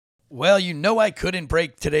Well, you know I couldn't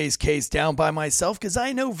break today's case down by myself because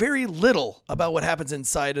I know very little about what happens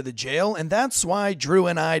inside of the jail, and that's why Drew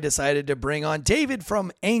and I decided to bring on David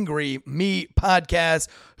from Angry Me Podcast,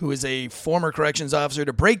 who is a former corrections officer,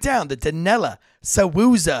 to break down the Danella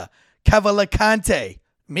Sawuza Cavalcante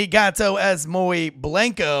Mi Gato es muy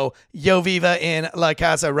blanco, yo viva en la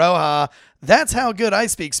Casa Roja. That's how good I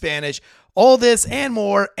speak Spanish. All this and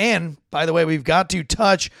more, and by the way, we've got to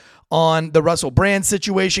touch on the Russell Brand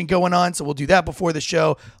situation going on, so we'll do that before the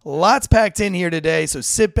show. Lots packed in here today, so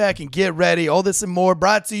sit back and get ready. All this and more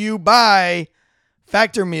brought to you by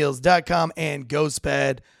factormeals.com and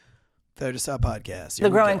GhostBed. Third Stop Podcast. The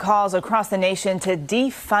growing calls across the nation to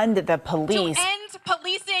defund the police. To end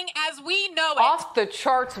policing as we know it. Off the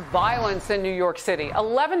charts violence in New York City.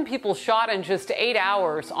 11 people shot in just 8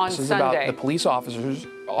 hours on This is Sunday. about the police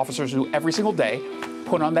officers who every single day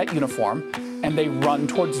put on that uniform and they run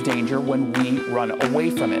towards danger when we run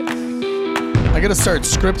away from it. I got to start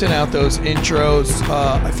scripting out those intros.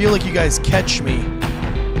 I feel like you guys catch me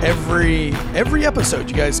every episode.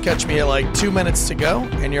 You guys catch me at like 2 minutes to go,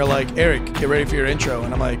 and you're like, Eric, get ready for your intro.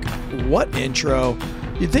 And I'm like, what intro?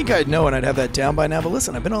 You'd think I'd know and I'd have that down by now. But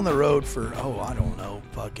listen, I've been on the road for, I don't know,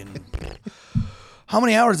 fucking... How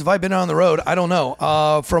many hours have I been on the road? I don't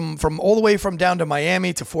know. From all the way from down to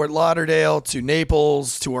Miami to Fort Lauderdale to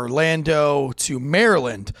Naples to Orlando to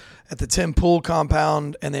Maryland at the Tim Pool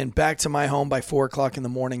compound, and then back to my home by 4 o'clock in the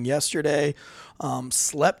morning yesterday.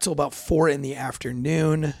 Slept till about 4 in the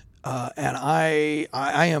afternoon, and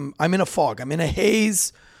I'm in a fog. I'm in a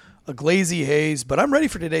haze, a glazy haze, but I'm ready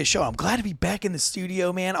for today's show. I'm glad to be back in the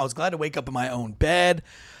studio, man. I was glad to wake up in my own bed.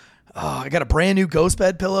 I got a brand new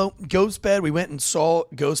GhostBed pillow. GhostBed, we went and saw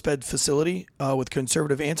GhostBed facility with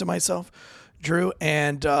Conservative Aunt and myself, Drew,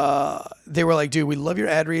 and they were like, dude, we love your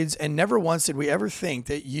ad reads, and never once did we ever think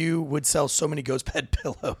that you would sell so many GhostBed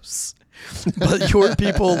pillows. But your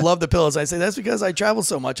people love the pillows. I say, that's because I travel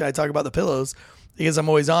so much. I talk about the pillows because I'm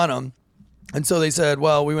always on them. And so they said,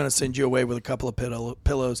 well, we want to send you away with a couple of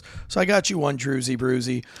pillows. So I got you one Drewsy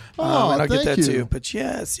Bruisey. And I'll get that too. But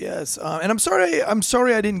yes. And I'm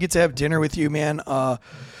sorry I didn't get to have dinner with you, man. The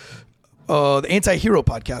Anti-Hero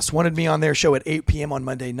podcast wanted me on their show at 8 p.m. on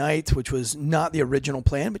Monday night, which was not the original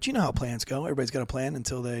plan. But you know how plans go. Everybody's got a plan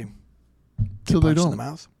until they don't. In the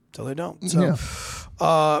mouth. Until they don't. So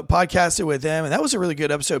podcasted with them. And that was a really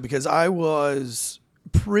good episode because I was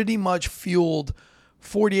pretty much fueled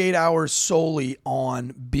 48 hours solely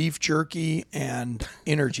on beef jerky and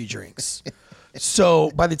energy drinks. So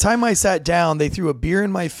by the time I sat down, they threw a beer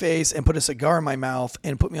in my face and put a cigar in my mouth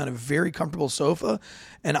and put me on a very comfortable sofa.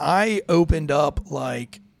 And I opened up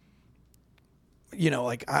like,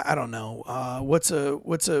 I don't know, what's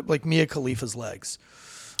like Mia Khalifa's legs.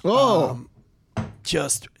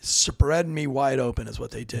 Just spread me wide open is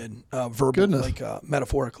what they did, verbally,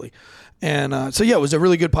 metaphorically. And so, it was a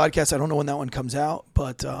really good podcast. I don't know when that one comes out,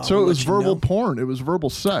 but so it was verbal porn. It was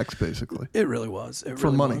verbal sex, basically. It really was. It for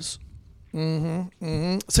really money. Was.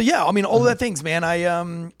 So all of that things, man.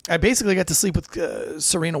 I basically got to sleep with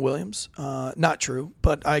Serena Williams. Not true,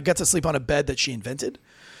 but I got to sleep on a bed that she invented,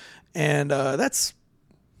 and that's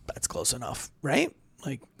close enough, right?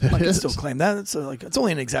 Like, I can still claim that. It's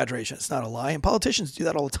only an exaggeration. It's not a lie. And politicians do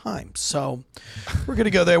that all the time. So we're going to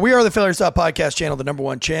go there. We are the Failure Stop Podcast channel, the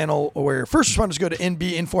 #1 channel where first responders go to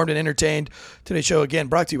be informed and entertained. Today's show, again,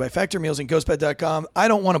 brought to you by Factor Meals and GhostBed.com. I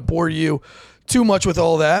don't want to bore you too much with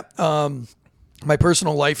all that, my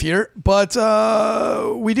personal life here. But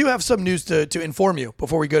we do have some news to inform you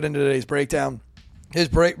before we go into today's breakdown. His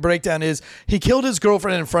breakdown is he killed his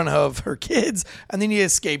girlfriend in front of her kids, and then he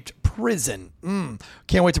escaped prison.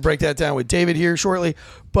 Can't wait to break that down with David here shortly.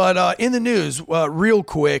 But in the news, real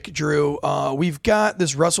quick, Drew, we've got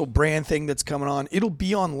this Russell Brand thing that's coming on. It'll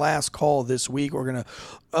be on Last Call this week. We're going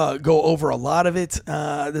to go over a lot of it.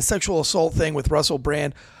 The sexual assault thing with Russell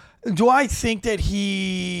Brand. Do I think that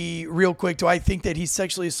he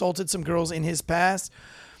sexually assaulted some girls in his past?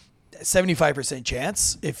 75%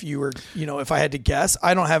 chance if I had to guess.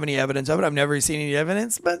 I don't have any evidence of it. I've never seen any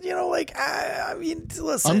evidence, but I mean,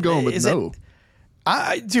 listen, I'm going with no.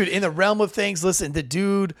 Dude, in the realm of things, listen, the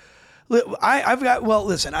dude, I've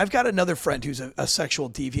got another friend who's a sexual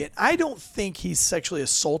deviant. I don't think he's sexually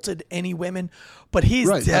assaulted any women, but he's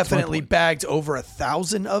definitely bagged over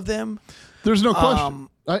 1,000 of them. There's no question.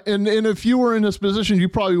 And if you were in his position, you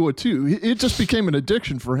probably would too. It just became an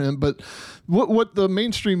addiction for him. But what the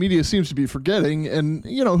mainstream media seems to be forgetting, and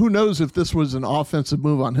who knows if this was an offensive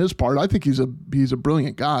move on his part. I think he's a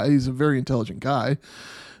brilliant guy. He's a very intelligent guy.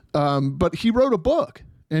 But he wrote a book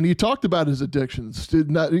and he talked about his addictions to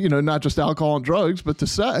not just alcohol and drugs, but to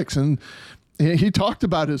sex. And he talked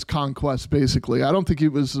about his conquest, basically. I don't think it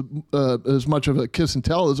was as much of a kiss and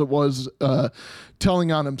tell as it was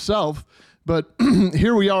telling on himself. But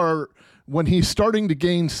here we are when he's starting to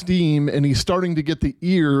gain steam and he's starting to get the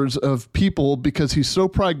ears of people because he's so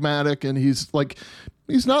pragmatic and he's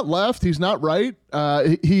not left, he's not right.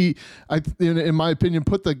 In my opinion,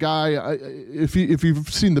 put the guy, if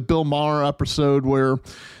you've seen the Bill Maher episode where,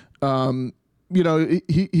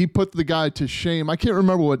 he put the guy to shame. I can't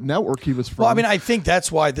remember what network he was from. Well, I mean, I think that's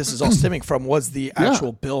why this is all stemming from was the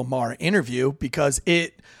actual Bill Maher interview, because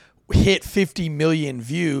it hit 50 million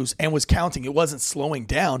views and was counting. It wasn't slowing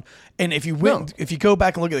down. And if you go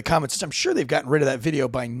back and look at the comments, I'm sure they've gotten rid of that video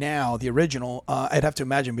by now, the original. I'd have to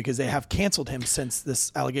imagine, because they have canceled him since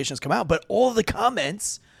this allegation has come out. But all of the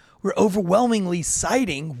comments were overwhelmingly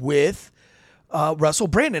siding with Russell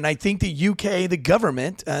Brand. And I think the UK, the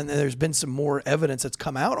government, and there's been some more evidence that's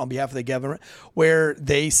come out on behalf of the government where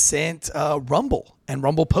they sent Rumble, and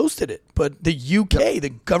Rumble posted it. But the UK,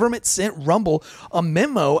 the government sent Rumble a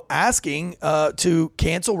memo asking to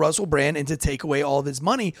cancel Russell Brand and to take away all of his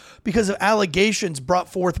money because of allegations brought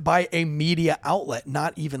forth by a media outlet,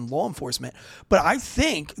 not even law enforcement. But I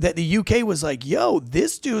think that the UK was like, yo,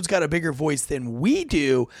 this dude's got a bigger voice than we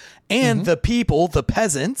do. And the people, the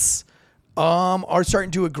peasants, are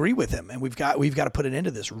starting to agree with him, and we've got to put an end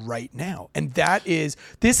to this right now. And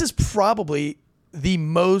this is probably the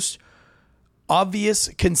most obvious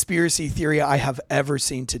conspiracy theory I have ever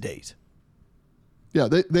seen to date. Yeah,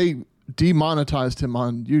 they demonetized him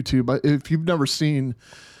on YouTube. If you've never seen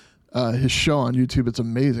his show on YouTube, it's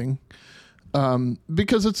amazing.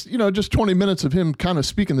 Because it's, just 20 minutes of him kind of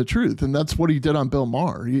speaking the truth. And that's what he did on Bill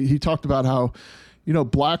Maher. He talked about how,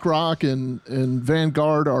 BlackRock and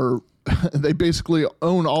Vanguard they basically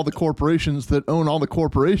own all the corporations that own all the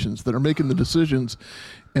corporations that are making the decisions,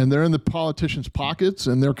 and they're in the politicians' pockets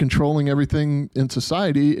and they're controlling everything in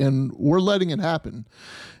society, and we're letting it happen.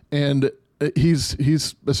 And he's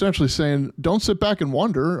essentially saying, don't sit back and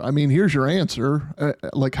wonder. I mean, here's your answer.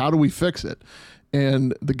 How do we fix it?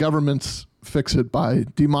 And the government's fix it by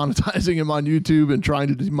demonetizing him on YouTube and trying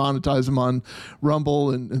to demonetize him on Rumble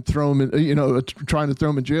and throw him in, trying to throw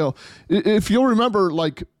him in jail. If you'll remember,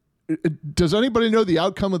 does anybody know the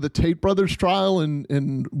outcome of the Tate brothers trial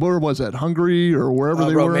in where was that, Hungary or wherever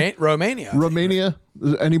they were? Romania. Romania.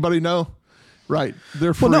 Does anybody know? Right.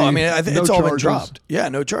 They're free. Well, no, I mean, it's all been dropped. Yeah,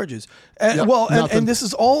 no charges. And this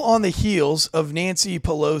is all on the heels of Nancy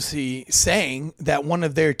Pelosi saying that one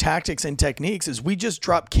of their tactics and techniques is we just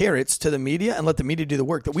drop carrots to the media and let the media do the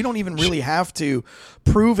work, that we don't even really have to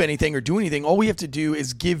prove anything or do anything. All we have to do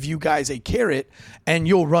is give you guys a carrot and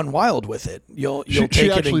you'll run wild with it. You'll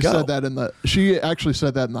take it and go. She actually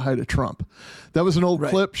said that in the height of Trump. That was an old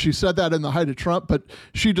clip. She said that in the height of Trump, but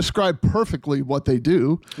she described perfectly what they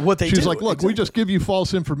do. She's like, look, we just give you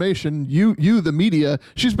false information. You, the media.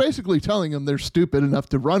 She's basically telling them they're stupid enough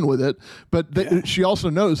to run with it, but she also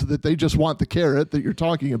knows that they just want the carrot that you're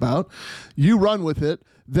talking about. You run with it.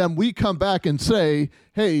 Then we come back and say,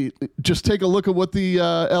 hey, just take a look at what the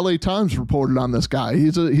LA Times reported on this guy.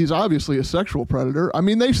 He's obviously a sexual predator. I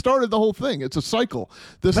mean, they started the whole thing. It's a cycle.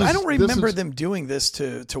 I don't remember them doing this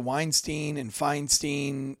to Weinstein and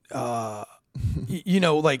Feinstein.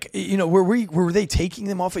 Were they taking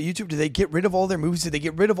them off of YouTube? Did they get rid of all their movies? Did they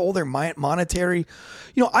get rid of all their monetary?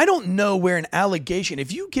 I don't know where an allegation,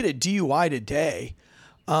 if you get a DUI today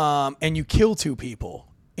and you kill two people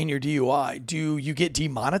in your DUI, do you get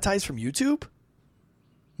demonetized from YouTube?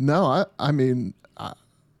 No, I mean,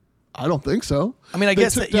 I don't think so. I mean, I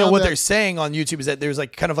guess that, what they're saying on YouTube is that there's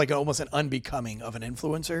almost an unblucoming of an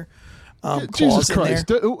influencer. Jesus Christ!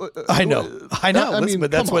 I know. Listen,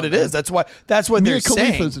 but that's what it is. That's what they're saying. Mia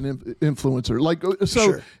Khalifa's an influencer.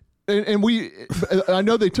 Sure. And I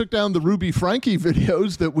know they took down the Ruby Franke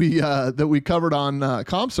videos that we covered on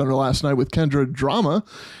Comp Center last night with Kendra Drama.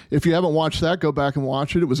 If you haven't watched that, go back and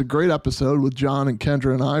watch it. It was a great episode with John and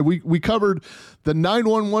Kendra and I. We covered the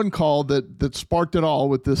 911 call that sparked it all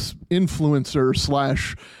with this influencer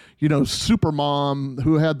 / super mom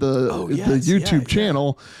who had the YouTube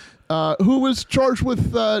channel. Who was charged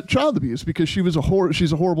with child abuse because she's a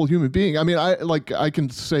horrible human being. I mean, I can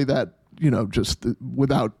say that, just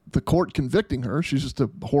without the court convicting her. She's just a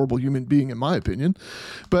horrible human being, in my opinion.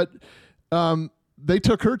 But they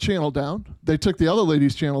took her channel down. They took the other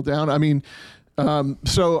lady's channel down. I mean,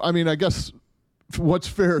 I guess what's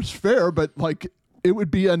fair is fair, but it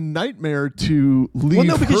would be a nightmare to leave her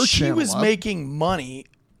channel. Because she was making money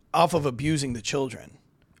off of abusing the children.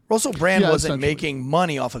 Russell Brand wasn't making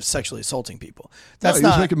money off of sexually assaulting people. That's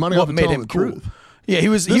not making money what made him cool. Truth. Yeah, he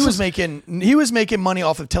was making money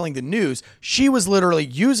off of telling the news. She was literally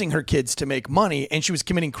using her kids to make money, and she was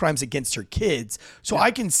committing crimes against her kids. So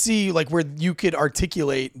I can see like where you could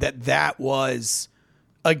articulate that was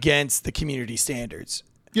against the community standards.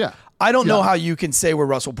 Yeah. I don't know how you can say where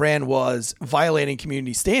Russell Brand was violating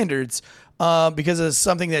community standards because of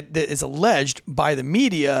something that is alleged by the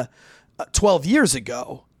media 12 years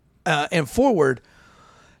ago and forward.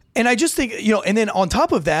 And I just think, and then on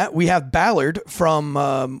top of that, we have Ballard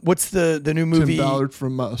from what's the new movie? Tim Ballard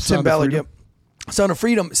from Tim Ballard, yep. Sound of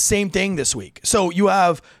Freedom, same thing this week. So you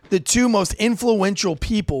have the two most influential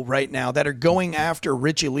people right now that are going after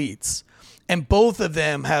rich elites. And both of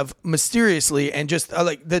them have mysteriously, and just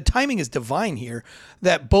like the timing is divine here,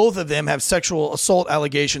 that both of them have sexual assault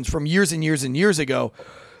allegations from years and years and years ago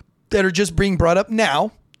that are just being brought up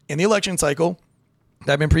now in the election cycle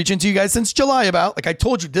that I've been preaching to you guys since July about. Like I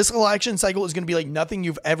told you, this election cycle is going to be like nothing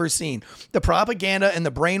you've ever seen. The propaganda and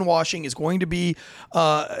the brainwashing is going to be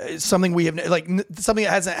something we have, like something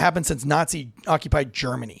that hasn't happened since Nazi occupied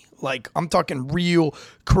Germany. Like I'm talking real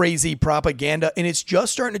crazy propaganda, and it's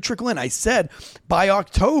just starting to trickle in. I said by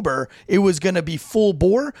October it was going to be full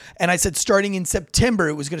bore, and I said starting in September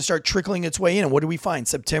it was going to start trickling its way in. And what did we find?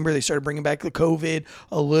 September they started bringing back the COVID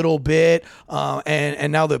a little bit,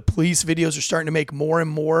 and now the police videos are starting to make more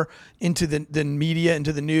and more into the media,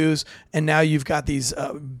 into the news, and now you've got these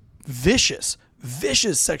vicious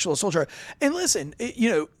sexual assault charge. And listen,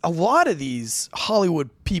 a lot of these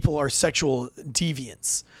Hollywood people are sexual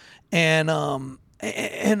deviants. And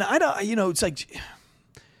I don't, it's like,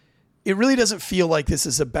 it really doesn't feel like this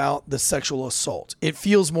is about the sexual assault. It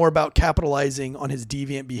feels more about capitalizing on his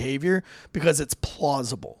deviant behavior because it's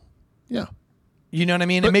plausible. Yeah. You know what I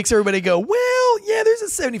mean? It makes everybody go, well, yeah, there's a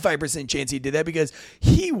 75% chance he did that because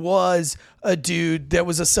he was a dude that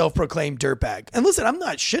was a self-proclaimed dirtbag. And listen, I'm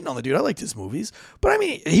not shitting on the dude. I liked his movies. But I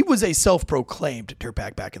mean, he was a self-proclaimed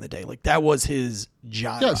dirtbag back in the day. Like that was his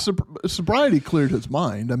genre. Yeah, sobriety cleared his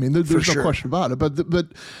mind. I mean, there's no question about it. But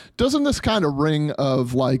doesn't this kind of ring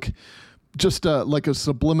of like just like a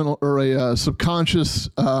subliminal or a subconscious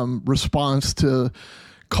response to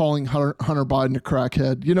calling Hunter Biden a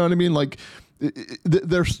crackhead? You know what I mean? Like,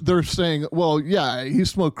 they're saying, well, yeah, he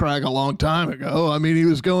smoked crack a long time ago. I mean, he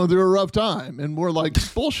was going through a rough time, and we're like,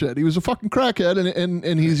 bullshit. He was a fucking crackhead,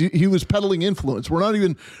 and he was peddling influence. We're not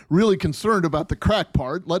even really concerned about the crack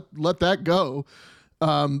part. Let that go.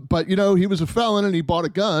 But he was a felon and he bought a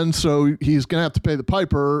gun, so he's gonna have to pay the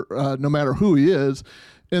piper, no matter who he is.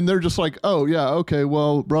 And they're just like, oh yeah, okay,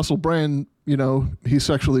 well, Russell Brand, he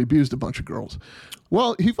sexually abused a bunch of girls.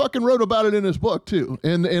 Well, he fucking wrote about it in his book too.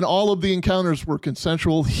 And all of the encounters were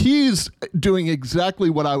consensual. He's doing exactly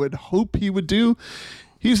what I would hope he would do.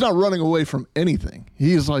 He's not running away from anything.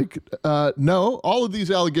 He's like, no, all of these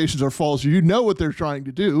allegations are false. You know what they're trying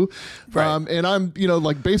to do. Right. And I'm,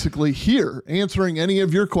 like basically here answering any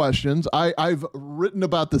of your questions. I've written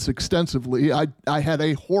about this extensively. I had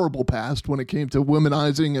a horrible past when it came to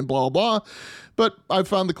womanizing and blah, blah. But I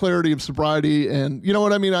found the clarity of sobriety, and you know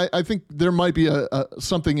what I mean? I think there might be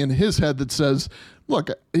something in his head that says, look,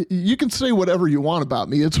 you can say whatever you want about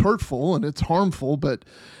me. It's hurtful and it's harmful, but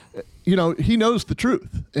he knows the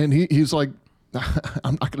truth. And he's like,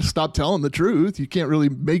 I'm not going to stop telling the truth. You can't really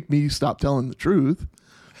make me stop telling the truth.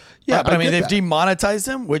 Yeah, but I mean, they've demonetized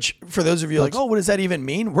him, which for those of you like, oh, what does that even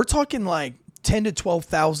mean? We're talking like $10,000 to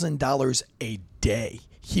 $12,000 a day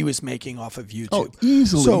he was making off of YouTube. Oh,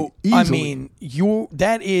 easily. So, easily. I mean,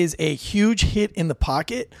 that is a huge hit in the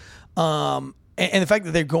pocket. And the fact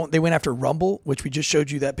that they went after Rumble, which we just showed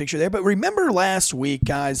you that picture there. But remember last week,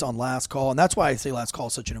 guys, on Last Call, and that's why I say Last Call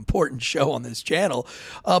is such an important show on this channel.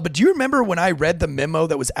 But do you remember when I read the memo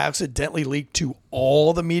that was accidentally leaked to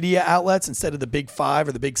all the media outlets instead of the big five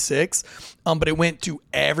or the big six? But it went to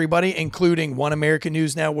everybody, including One American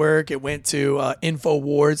News Network. It went to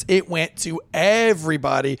InfoWars. It went to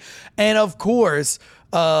everybody. And of course,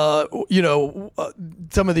 some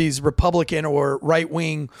of these Republican or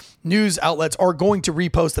right-wing news outlets are going to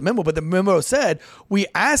repost the memo, but the memo said, we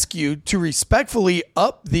ask you to respectfully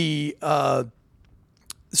up the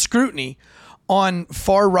scrutiny on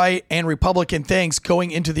far-right and Republican things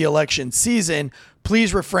going into the election season.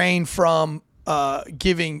 Please refrain from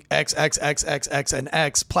giving X, and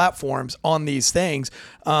X platforms on these things.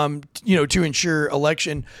 to ensure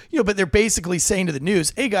election, but they're basically saying to the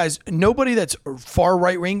news, hey guys, nobody that's far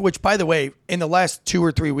right wing, which by the way, in the last 2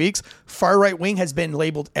 or 3 weeks, far right wing has been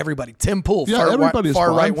labeled everybody. Tim Pool, far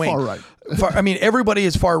right wing. Far right. Everybody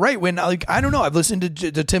is far right. When I don't know, I've listened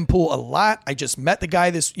to Tim Pool a lot. I just met the guy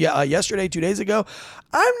yesterday, 2 days ago.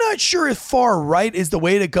 I'm not sure if far right is the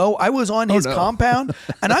way to go. I was on his compound,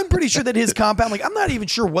 and I'm pretty sure that his compound, I'm not even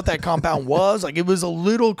sure what that compound was. It was a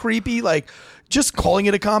little creepy. Just calling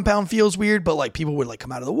it a compound feels weird, but people would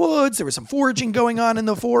come out of the woods. There was some foraging going on in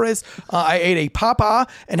the forest. I ate a papa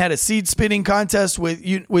and had a seed spitting contest with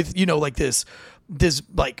this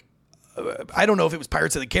I don't know if it was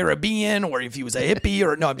Pirates of the Caribbean or if he was a hippie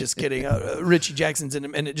or no, I'm just kidding. Richie Jackson's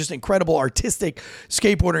and just incredible artistic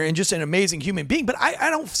skateboarder and just an amazing human being. But I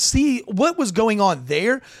don't see what was going on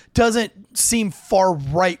there. Doesn't seem far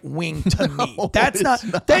right wing to me. That's not.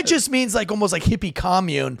 That just means almost like hippie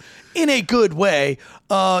commune in a good way.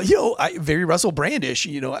 Very Russell Brandish,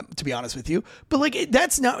 to be honest with you. But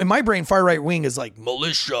that's not in my brain. Far right wing is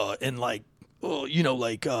militia and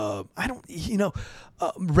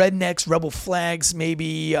rednecks, rebel flags,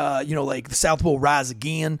 maybe, the South will rise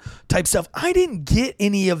again type stuff. I didn't get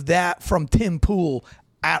any of that from Tim Pool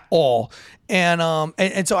at all.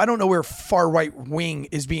 And so I don't know where far right wing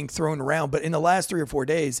is being thrown around, but in the last 3 or 4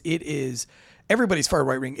 days, it is everybody's far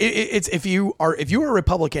right wing. It's if you are a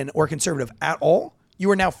Republican or conservative at all, you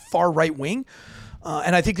are now far right wing.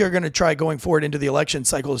 And I think they're going to try going forward into the election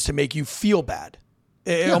cycles to make you feel bad.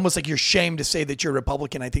 Almost like you're ashamed to say that you're a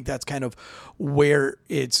Republican. I think that's kind of where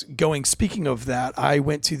it's going. Speaking of that, I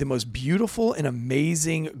went to the most beautiful and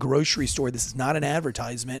amazing grocery store. This is not an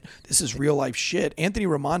advertisement. This is real life shit. Anthony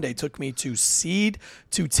Ramonde took me to Seed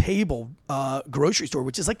to Table grocery store,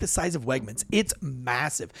 which is the size of Wegmans. It's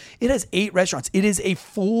massive. It has 8 restaurants. It is a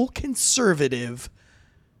full conservative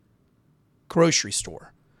grocery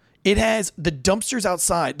store. It has the dumpsters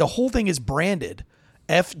outside. The whole thing is branded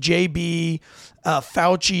FJB,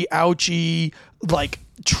 Fauci, ouchie,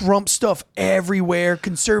 Trump stuff everywhere,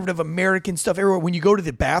 conservative American stuff everywhere. When you go to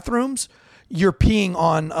the bathrooms, you're peeing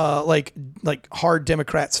on hard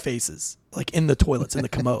Democrats' faces, in the toilets, in the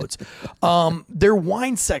commodes. Their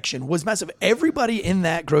wine section was massive. Everybody in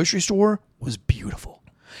that grocery store was beautiful.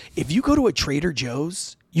 If you go to a Trader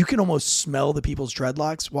Joe's, you can almost smell the people's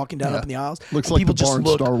dreadlocks walking down up in the aisles. Looks like people the bar in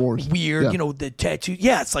Star Wars. Weird, the tattoo.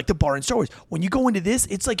 Yeah, it's like the bar in Star Wars. When you go into this,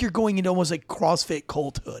 it's like you're going into almost like CrossFit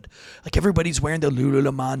culthood. Everybody's wearing the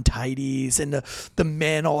Lululemon tighties, and the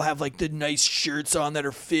men all have the nice shirts on that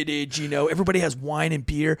are fitted. Everybody has wine and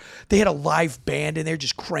beer. They had a live band in there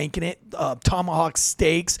just cranking it. Tomahawk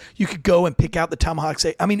steaks. You could go and pick out the tomahawk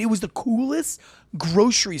steak. I mean, it was the coolest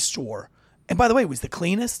grocery store. And by the way, it was the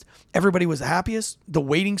cleanest. Everybody was the happiest. The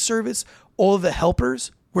waiting service, all of the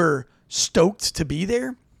helpers were stoked to be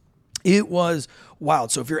there. It was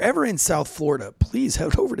wild. So if you're ever in South Florida, please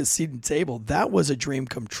head over to Seed and Table. That was a dream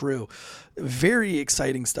come true. Very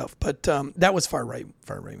exciting stuff. But that was far right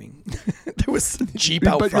wing. There was Jeep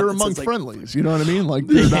out front. But you're among friendlies. You know what I mean?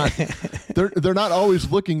 They're not always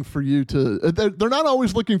looking for you to. They're not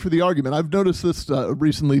always looking for the argument. I've noticed this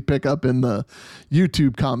recently pick up in the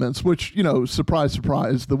YouTube comments, which surprise,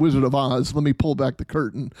 surprise, the Wizard of Oz. Let me pull back the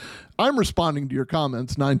curtain. I'm responding to your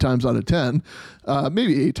comments 9 times out of 10,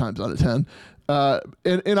 maybe 8 times out of 10.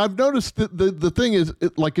 And I've noticed that the thing is,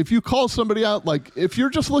 if you call somebody out, if you're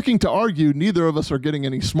just looking to argue, neither of us are getting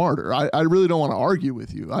any smarter. I really don't want to argue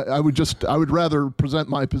with you. I would rather present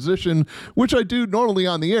my position, which I do normally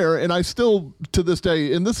on the air, and I still, to this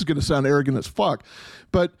day, and this is going to sound arrogant as fuck,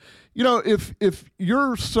 but if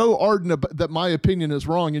you're so ardent that my opinion is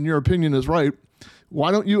wrong and your opinion is right,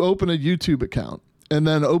 why don't you open a YouTube account and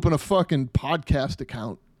then open a fucking podcast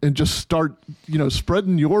account and just start,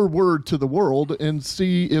 spreading your word to the world and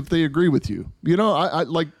see if they agree with you.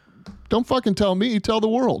 Don't fucking tell me, tell the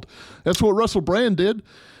world. That's what Russell Brand did.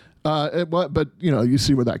 But you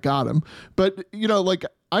see where that got him. But,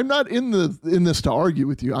 I'm not in this to argue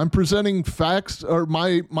with you. I'm presenting facts, or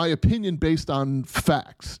my opinion based on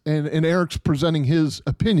facts. And Eric's presenting his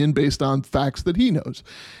opinion based on facts that he knows.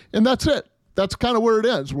 And that's it. That's kind of where it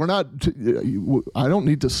ends. We're not, I don't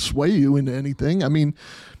need to sway you into anything. I mean,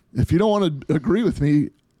 if you don't want to agree with me,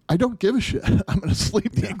 I don't give a shit. I'm going to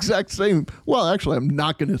sleep the exact same. Well, actually, I'm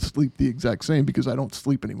not going to sleep the exact same because I don't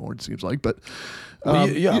sleep anymore, it seems like. But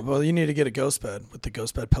you need to get a ghost bed with the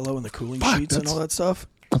ghost bed pillow and the cooling sheets and all that stuff.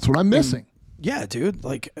 That's what I'm missing. Yeah, dude.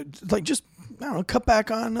 Just, I don't know, cut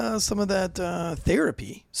back on some of that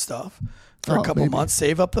therapy stuff for a couple months,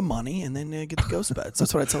 save up the money, and then get the ghost beds.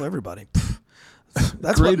 That's what I tell everybody. That's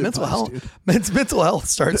what Great mental advice, health. Mental health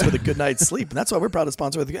starts with a good night's sleep, and that's why we're proud to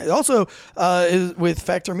sponsor with. Also, is with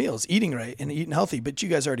Factor Meals, eating right and eating healthy. But you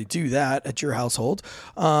guys already do that at your household,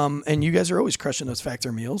 and you guys are always crushing those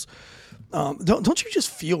Factor Meals. Don't you just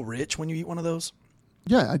feel rich when you eat one of those?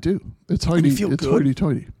 Yeah, I do. It's hoity. It's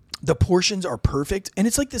hoity-toity. The portions are perfect, and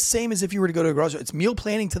it's like the same as if you were to go to a grocery. It's meal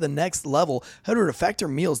planning to the next level. Head over to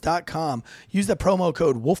factormeals.com. Use the promo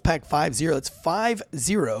code Wolfpack50. That's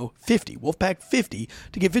 50, Wolfpack50,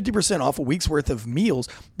 to get 50% off a week's worth of meals.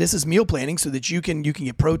 This is meal planning so that you can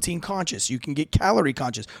get protein conscious, you can get calorie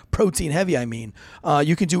conscious, protein heavy. I mean,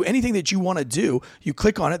 you can do anything that you want to do. You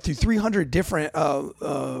click on it through 300 different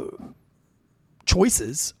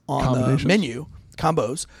choices on the menu.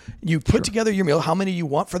 Combos. You put together your meal, how many you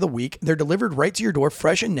want for the week. They're delivered right to your door,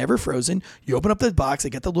 fresh and never frozen. You open up the box,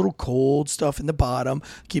 they get the little cold stuff in the bottom,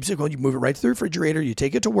 keeps it cold. You move it right to the refrigerator. You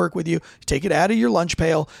take it to work with you. You take it out of your lunch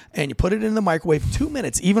pail and you put it in the microwave 2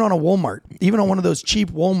 minutes, even on a Walmart, even on one of those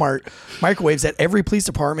cheap Walmart microwaves that every police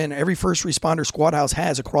department, every first responder squad house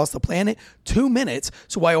has across the planet. 2 minutes.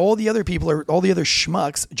 So while all the other people are, all the other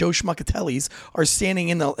schmucks, Joe Schmuckatellis, are standing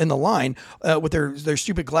in the line with their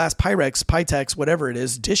stupid glass Pyrex, whatever it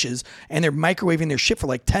is, dishes, and they're microwaving their shit for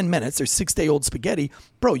like 10 minutes. They're 6-day-old spaghetti.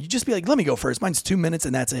 Bro, you just be like, let me go first. Mine's 2 minutes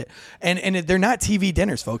and that's it. And they're not TV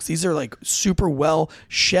dinners, folks. These are like super well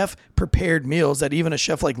chef prepared meals that even a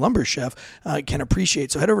chef like Lumber Chef can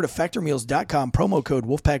appreciate. So head over to factormeals.com, promo code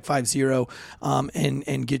Wolfpack50,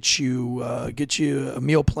 and get you a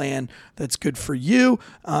meal plan that's good for you.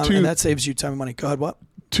 And that saves you time and money. Go ahead, what?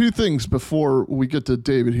 Two things before we get to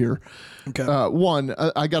David here. Okay. One,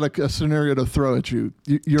 I got a scenario to throw at you.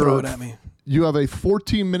 Throw it at me. You have a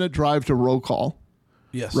 14-minute drive to roll call.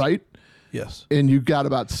 Yes. Right? Yes. And you got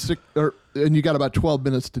about 12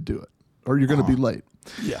 minutes to do it, or you're going to be late.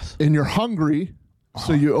 Yes. And you're hungry,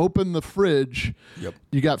 so you open the fridge. Yep.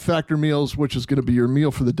 You got Factor Meals, which is going to be your meal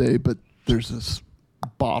for the day, but there's this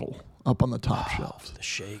bottle up on the top shelf. The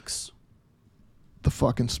shakes. The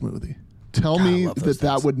fucking smoothie. Tell me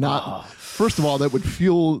that would not. First of all, that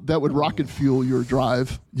would rocket fuel your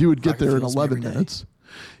drive. You would get there in 11 minutes.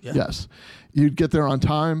 Yeah. Yes, you'd get there on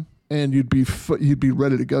time, and you'd be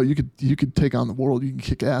ready to go. You could take on the world. You can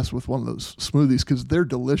kick ass with one of those smoothies because they're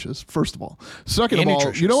delicious. First of all, second of all,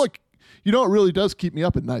 nutritious. you know what really does keep me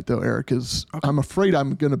up at night though, Eric, is I'm afraid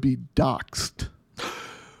I'm going to be doxxed.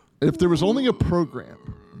 If there was only a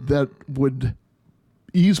program that would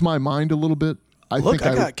ease my mind a little bit. I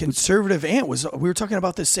got Conservative Ant we were talking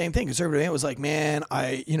about this same thing. Conservative Ant was like, man,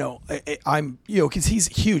 I'm because he's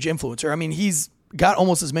a huge influencer. I mean, he's got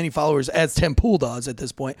almost as many followers as Tim Pool does at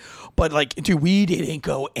this point. But like, dude, we didn't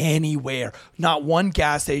go anywhere. Not one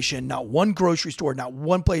gas station, not one grocery store, not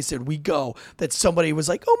one place did we go that somebody was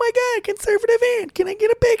like, oh my God, Conservative Ant, can I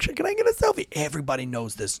get a picture? Can I get a selfie? Everybody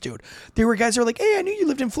knows this dude. There were guys that were like, hey, I knew you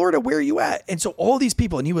lived in Florida. Where are you at? And so all these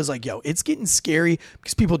people, and he was like, yo, it's getting scary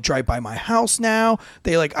because people drive by my house now.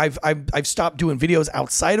 They like, I've stopped doing videos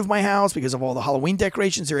outside of my house because of all the Halloween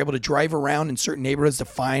decorations. They're able to drive around in certain neighborhoods to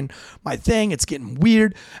find my thing. It's getting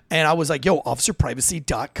weird. And I was like, yo,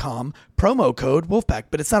 officerprivacy.com, promo code Wolfpack.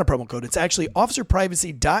 But it's not a promo code. It's actually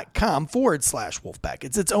officerprivacy.com/Wolfpack.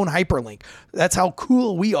 It's its own hyperlink. That's how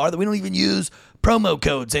cool we are that we don't even use promo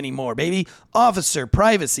codes anymore, baby.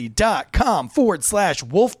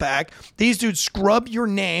 Officerprivacy.com/Wolfpack. These dudes scrub your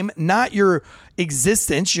name, not your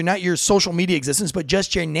existence. You're not your social media existence, but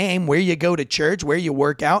just your name, where you go to church, where you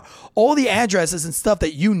work out, all the addresses and stuff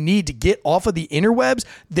that you need to get off of the interwebs.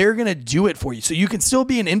 They're going to do it for you. So you can still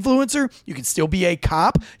be an influencer. You can still be a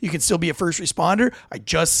cop. You can still be a first responder. I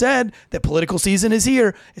just said that political season is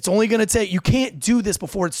here. It's only going to take, you can't do this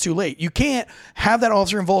before it's too late. You can't have that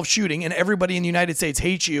officer involved shooting and everybody in the United States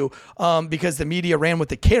hates you because the media ran with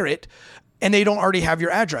the carrot and they don't already have your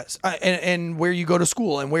address and where you go to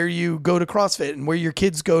school and where you go to CrossFit and where your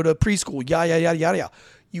kids go to preschool, yada.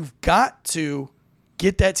 You've got to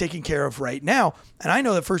get that taken care of right now. And I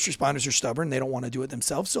know that first responders are stubborn. They don't want to do it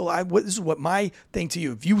themselves. So this is what my thing to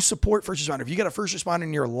you. If you support first responder, if you got a first responder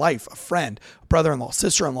in your life, a friend, a brother-in-law,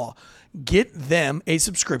 sister-in-law, get them a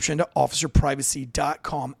subscription to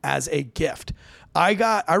officerprivacy.com as a gift.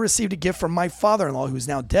 I received a gift from my father-in-law, who's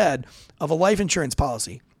now dead, of a life insurance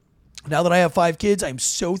policy. Now that I have 5 kids, I'm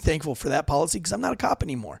so thankful for that policy because I'm not a cop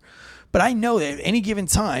anymore. But I know that at any given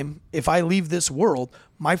time, if I leave this world,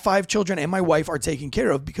 my 5 children and my wife are taken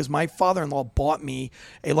care of because my father-in-law bought me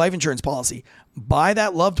a life insurance policy. Buy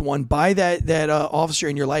that loved one, buy that officer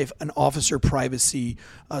in your life an officer privacy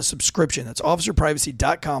subscription. That's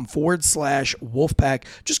officerprivacy.com/Wolfpack.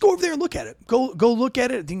 Just go over there and look at it. Go look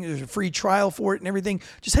at it. I think there's a free trial for it and everything.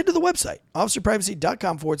 Just head to the website,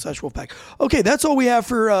 officerprivacy.com/Wolfpack. Okay, that's all we have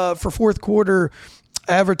for fourth quarter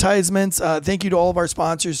advertisements. Thank you to all of our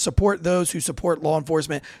sponsors. Support those who support law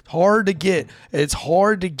enforcement. It's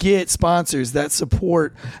hard to get sponsors that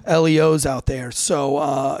support LEOs out there.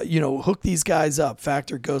 So, hook these guys up,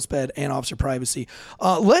 Factor, Ghostbed, and Officer Privacy.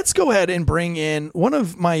 Let's go ahead and bring in one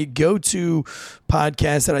of my go-to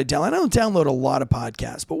podcasts that I download. I don't download a lot of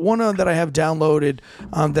podcasts, but one that I have downloaded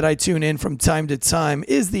that I tune in from time to time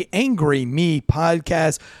is the Angry Me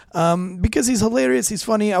podcast because he's hilarious. He's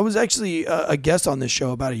funny. I was actually a guest on this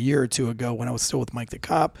show about a year or two ago when I was still with Mike the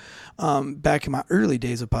Cop back in my early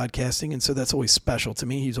days of podcasting. And so that's always special to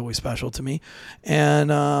me. He's always special to me. And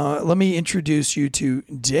let me introduce you to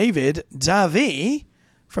David Davi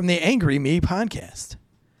from the Angry Me podcast.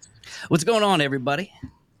 What's going on, everybody?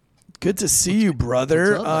 Good to see you,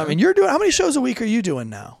 brother. And you're doing, how many shows a week are you doing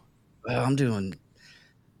now? I'm doing,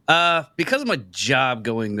 because of my job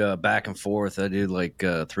going back and forth, I do like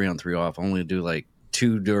 3 on 3 off. I only do like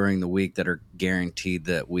 2 during the week that are guaranteed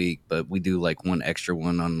that week, but we do like one extra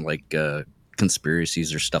one on like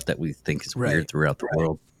conspiracies or stuff that we think is weird throughout the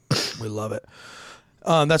world. We love it.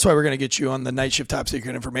 That's why we're going to get you on the Night Shift Top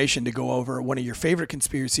Secret Information to go over one of your favorite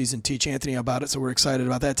conspiracies and teach Anthony about it. So we're excited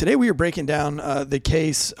about that. Today we are breaking down the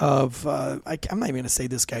case of, I'm not even going to say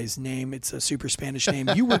this guy's name. It's a super Spanish name.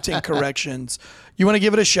 You worked in corrections. You want to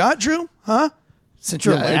give it a shot, Drew? Huh? Since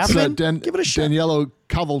you're laughing, give it a shot. Daniello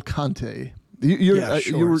Cavalcante.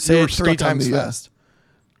 Say it 3 times fast.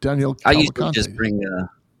 Daniel Cavalcante.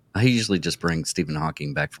 I usually just bring Stephen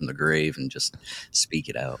Hawking back from the grave and just speak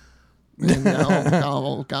it out.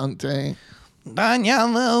 Daniello Cavalcante.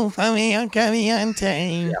 Daniello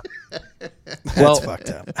Cavalcante. That's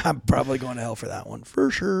fucked up. I'm probably going to hell for that one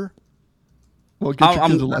for sure. Well, get your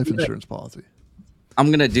kids a life insurance policy. I'm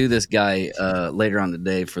going to do this guy later on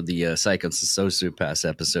today for the Psycho and Sociopath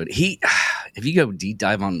episode. If you go deep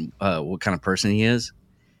dive on what kind of person he is,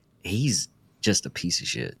 he's just a piece of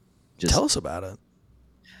shit. Tell us about it.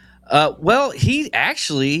 Well, he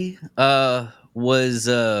actually was,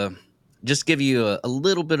 just give you a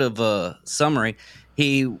little bit of a summary.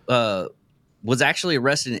 He was actually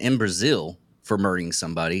arrested in Brazil for murdering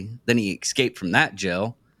somebody. Then he escaped from that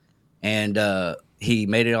jail, and he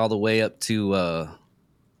made it all the way up to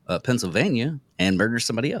Pennsylvania and murdered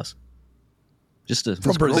somebody else.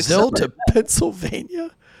 From Brazil to Pennsylvania?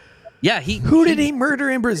 Yeah. Who did he murder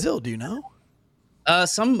in Brazil? Do you know?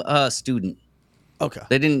 Some student. Okay.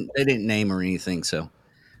 They didn't name or anything. So,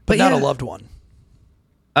 but not a loved one.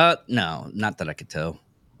 No, not that I could tell.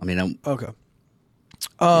 I mean, okay.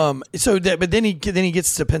 But then he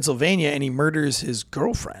gets to Pennsylvania and he murders his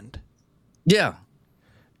girlfriend. Yeah.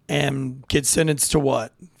 And gets sentenced to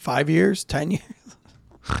what? 5 years? 10 years?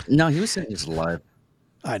 No, he was sentenced to life.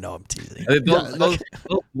 I know, I'm teasing. I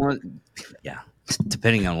mean,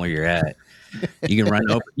 depending on where you're at, you can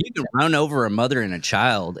run over a mother and a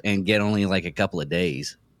child and get only like a couple of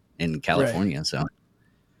days in California. Right. So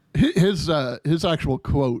his actual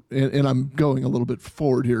quote, and I'm going a little bit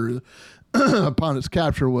forward here, upon his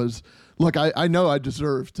capture was, "Look, I know I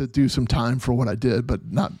deserve to do some time for what I did,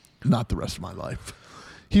 but not the rest of my life."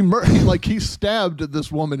 He stabbed this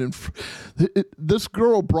woman, this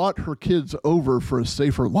girl brought her kids over for a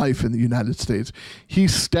safer life in the United States. He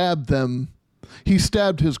stabbed them. He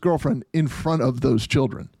stabbed his girlfriend in front of those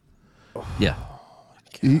children. Yeah,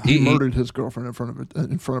 he murdered his girlfriend in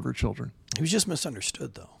front of her children. He was just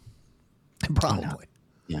misunderstood, though. Probably.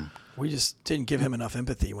 Yeah. We just didn't give him enough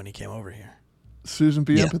empathy when he came over here. Susan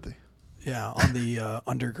B. Empathy. Yeah, on the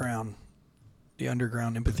underground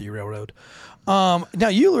empathy railroad. Now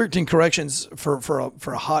you worked in corrections for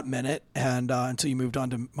a hot minute, and until you moved on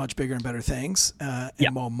to much bigger and better things and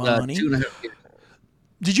more money. 2.5 years.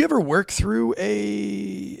 Did you ever work through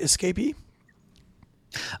a escapee?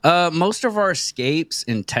 Most of our escapes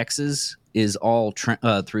in Texas is all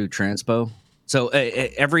through Transpo. So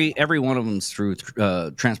every one of them is through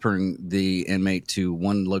transporting the inmate to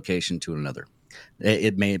one location to another.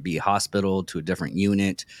 It may be a hospital, to a different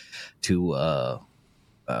unit, to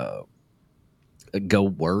go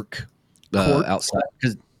work outside.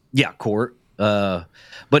 Court.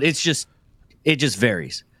 But it just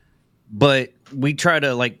varies. But we try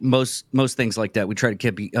to, like most things like that, we try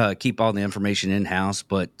to keep all the information in house.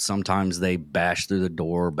 But sometimes they bash through the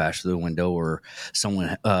door, bash through the window, or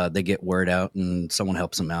someone they get word out and someone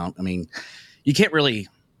helps them out. I mean, you can't really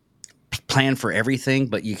plan for everything,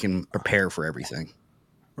 but you can prepare for everything.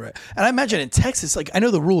 Right. And I imagine in Texas, like I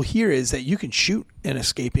know the rule here is that you can shoot an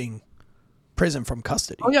escaping prison from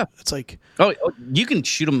custody. Oh yeah, it's like you can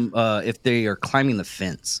shoot them if they are climbing the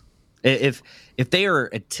fence. If they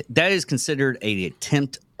are that is considered an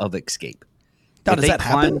attempt of escape. Now, does that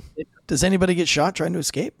happen? Does anybody get shot trying to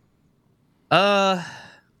escape? Not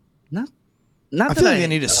I feel like they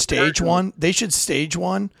need to stage one. They should stage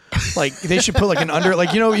one. Like they should put like an under,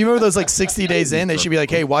 like, you remember those like 60 days in, they should be like,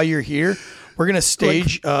 hey, while you're here, we're going to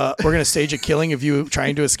stage a killing of you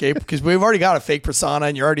trying to escape, because we've already got a fake persona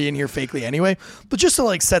and you're already in here fakely anyway. But just to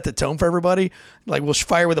like set the tone for everybody, like we'll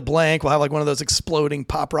fire with a blank. We'll have like one of those exploding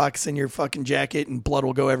pop rocks in your fucking jacket and blood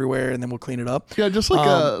will go everywhere and then we'll clean it up. Yeah. Just like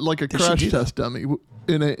a crash test dummy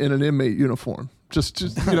in an inmate uniform. Just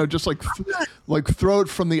like throw it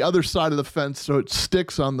from the other side of the fence so it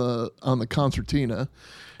sticks on the concertina.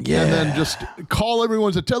 Yeah. And then just call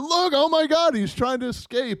everyone's attention. Look, oh my God, he's trying to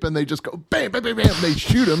escape. And they just go bam, bam, bam, bam. They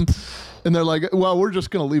shoot him. And they're like, well, we're just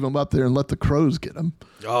going to leave him up there and let the crows get him.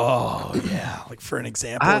 Oh, yeah. Like for an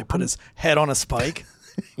example, he put his head on a spike.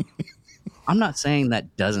 I'm not saying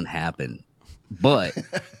that doesn't happen, but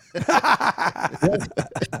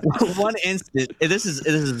one instance, this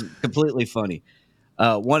is completely funny.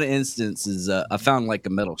 One instance is I found like a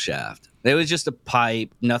metal shaft. It was just a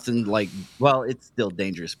pipe, nothing like, well, it's still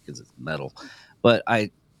dangerous because it's metal. But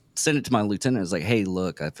I sent it to my lieutenant. I was like, hey,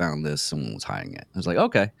 look, I found this. Someone was hiding it. I was like,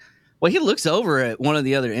 okay. Well, he looks over at one of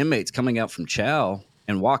the other inmates coming out from chow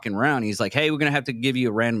and walking around. He's like, hey, we're going to have to give you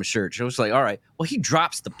a random search. I was like, all right. Well, he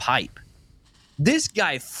drops the pipe. This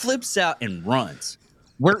guy flips out and runs.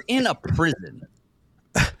 We're in a prison.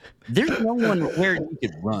 There's no one where you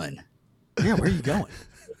could run. Yeah, where are you going?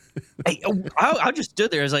 Hey, I just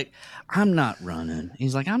stood there. I was like, I'm not running.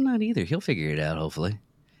 He's like, I'm not either. He'll figure it out, hopefully.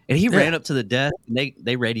 And he ran up to the desk. And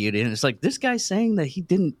they radioed in. It's like, this guy's saying that he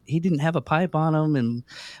didn't have a pipe on him, and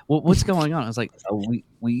what's going on? I was like, oh,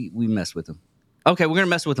 we messed with him. Okay, we're gonna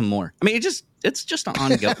mess with him more. I mean, it's just an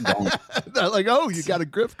ongoing. Like, oh, you got a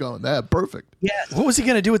grip going. That perfect. Yeah. What was he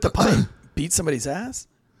gonna do with the pipe? Beat somebody's ass?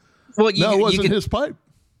 Well, it wasn't his pipe.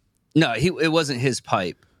 No, it wasn't his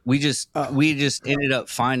pipe. We just ended up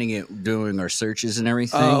finding it doing our searches and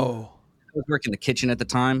everything. Oh, I was working the kitchen at the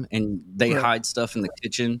time, and they hide stuff in the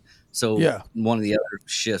kitchen. So one of the other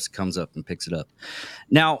shifts comes up and picks it up.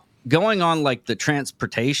 Now, going on like the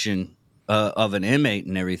transportation of an inmate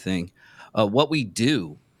and everything, what we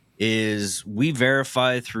do is we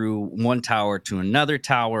verify through one tower to another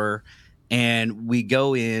tower, and we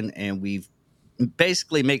go in and we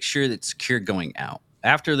basically make sure that it's secure going out.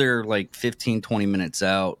 After they're like 15, 20 minutes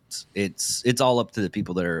out, it's all up to the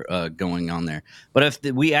people that are going on there. But if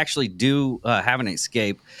we actually do have an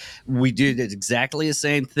escape, we do exactly the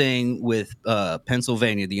same thing with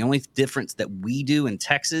Pennsylvania. The only difference that we do in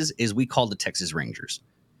Texas is we call the Texas Rangers.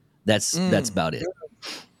 That's about it.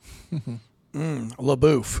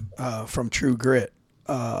 LaBouffe from True Grit.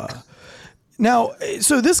 Now,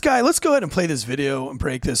 so this guy, let's go ahead and play this video and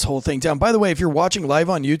break this whole thing down. By the way, if you're watching live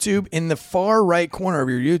on YouTube, in the far right corner of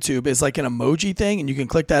your YouTube is like an emoji thing, and you can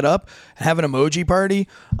click that up and have an emoji party.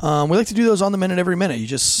 We like to do those on the minute, every minute. You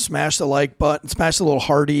just smash the like button, smash the little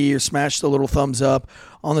hearty, or smash the little thumbs up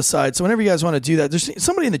on the side. So whenever you guys want to do that, there's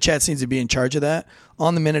somebody in the chat seems to be in charge of that.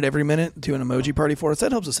 On the minute, every minute, do an emoji party for us.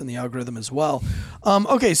 That helps us in the algorithm as well.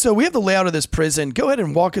 Okay, so we have the layout of this prison. Go ahead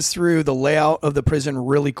and walk us through the layout of the prison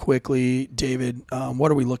really quickly, David.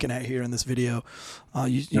 What are we looking at here in this video?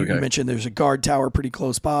 You mentioned there's a guard tower pretty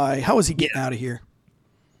close by. How is he getting out of here?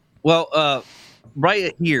 Well,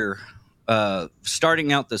 right here,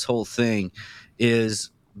 starting out this whole thing, is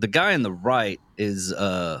the guy on the right is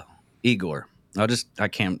Igor. I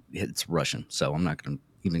can't. It's Russian, so I'm not going to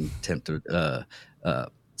even attempt to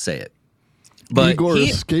say it. But Igor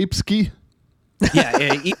Escapesky?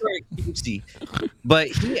 Yeah, Igor Escapesky. But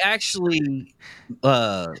he actually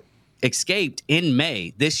escaped in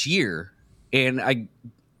May this year, and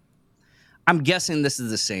I'm guessing this is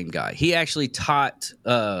the same guy. He actually taught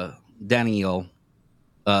Daniel,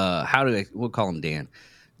 we'll call him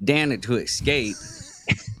Dan to escape.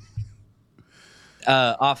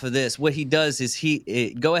 Off of this, what he does is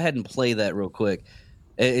go ahead and play that real quick.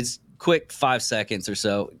 It's quick, 5 seconds or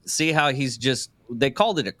so. See how they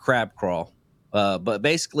called it a crab crawl, but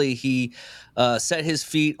basically he set his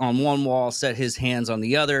feet on one wall, set his hands on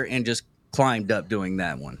the other, and just climbed up doing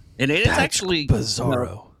that one. And it's actually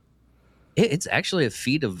bizarro. It's actually a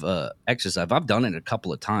feat of exercise. I've done it a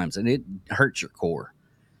couple of times, and it hurts your core.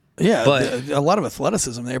 Yeah, but a lot of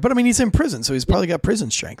athleticism there. But I mean, he's in prison, so he's probably got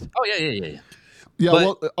prison strength. Oh yeah. Yeah.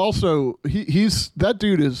 But- Well, also he's that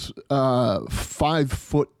dude is 5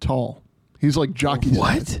 foot tall. He's like jockey.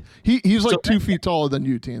 What? He's like 2 feet taller than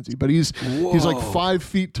you, Tansy, but he's like 5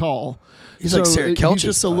 feet tall. He's like Sarah He's Kelch's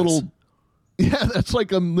just a size. little. Yeah, that's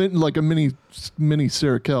like a mini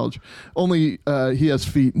Sarah Kelch. Only he has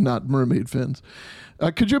feet, not mermaid fins.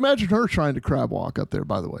 Could you imagine her trying to crab walk up there?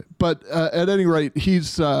 By the way, but at any rate,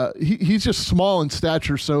 he's just small in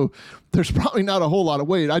stature, so there's probably not a whole lot of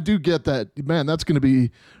weight. I do get that, man. That's going to be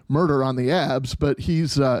murder on the abs, but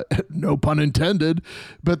he's no pun intended.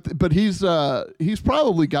 But he's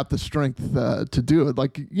probably got the strength to do it.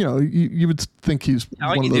 Like you would think he's All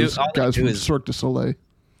one you of do- those all they guys do from is- Cirque du Soleil.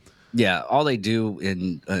 Yeah, all they do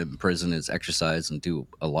in prison is exercise and do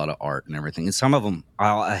a lot of art and everything. And some of them,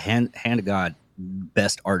 hand to God,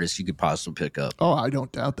 best artists you could possibly pick up. Oh, I don't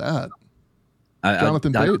doubt that.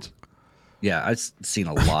 Jonathan Jonathan Bates. Yeah, I've seen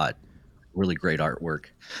a lot. Really great artwork.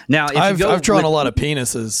 Now, if I've you go drawn with- a lot of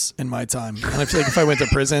penises in my time, and I feel like if I went to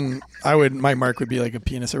prison, my mark would be like a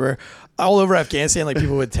penis everywhere. All over Afghanistan, like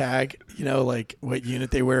people would tag, like what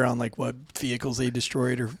unit they were on, like what vehicles they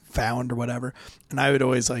destroyed or found or whatever, and I would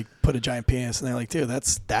always like put a giant penis, and they're like, dude,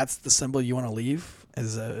 that's the symbol you want to leave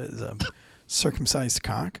as a circumcised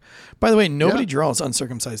cock. By the way, nobody draws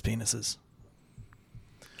uncircumcised penises,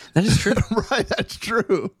 That is true. Right, that's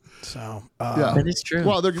true. so Yeah, That is true.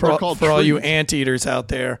 Well, they're for called all you trees. anteaters out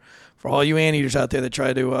there, that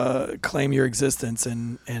try to claim your existence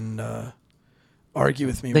and argue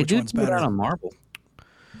with me They which do one's do that better. on marble.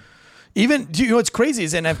 Even do you know what's crazy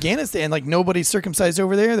is in Afghanistan, like nobody's circumcised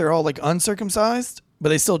over there. They're all like uncircumcised, but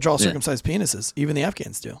they still draw circumcised penises. Even the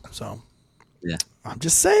Afghans do. So Yeah. I'm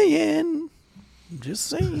just saying.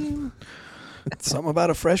 Something about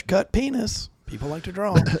a fresh cut penis. People like to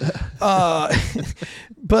draw. So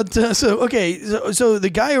the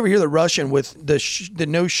guy over here, the Russian with the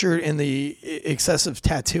no shirt and the excessive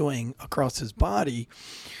tattooing across his body.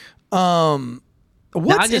 What's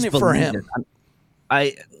in it for him?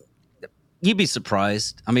 You'd be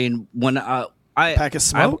surprised. I mean, when I Pack of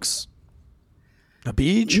smokes? A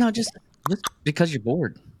beach? just because you're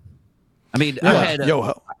bored. I mean, Yeah. I had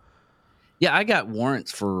Yo-ho. I got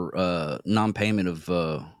warrants for non-payment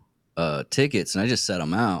of tickets, and I just set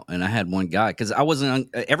them out. And I had one guy because I wasn't.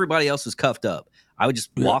 Everybody else was cuffed up. I would just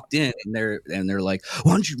walked in, and they're like,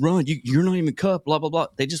 "Why don't you run? You're not even cuffed." Blah blah blah.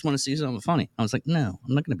 They just want to see something funny. I was like, "No,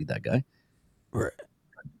 I'm not going to be that guy."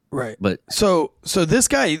 Right. But So this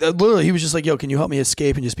guy, literally, he was just like, yo, can you help me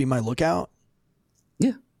escape and just be my lookout?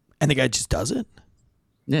 yeah, And the guy just does it?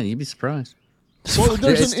 yeah, you'd be surprised. Well,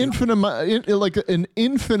 there's Yes, an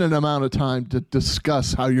infinite amount of time to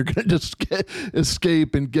discuss how you're going to just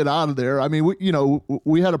escape and get out of there. I mean,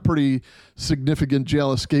 we had a pretty significant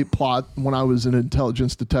jail escape plot when I was an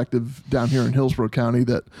intelligence detective down here in Hillsborough County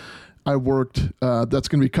that I worked. That's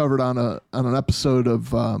going to be covered on an episode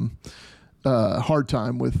of Hard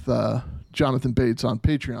Time with Jonathan Bates on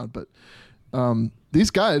Patreon. But these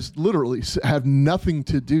guys literally have nothing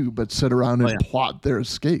to do but sit around and plot their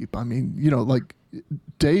escape. I mean, like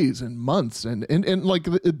days and months, and like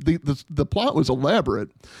the plot was elaborate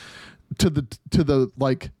to the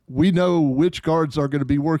like, we know which guards are going to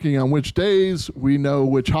be working on which days. We know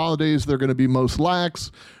which holidays they're going to be most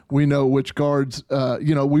lax. We know which guards,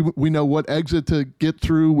 we know what exit to get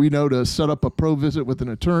through. We know to set up a pro visit with an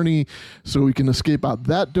attorney so we can escape out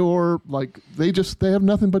that door. Like they have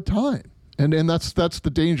nothing but time. And that's the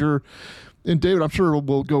danger. And David, I'm sure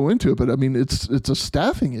we'll go into it, but I mean, it's a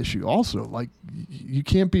staffing issue also. Like you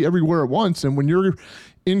can't be everywhere at once. And when you're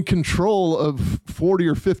in control of 40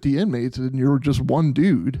 or 50 inmates and you're just one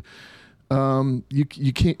dude, you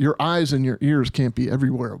can't, your eyes and your ears can't be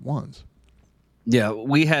everywhere at once. Yeah,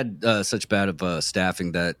 we had such bad of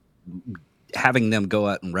staffing that having them go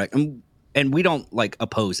out and wreck, and we don't like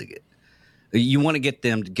opposing it. You want to get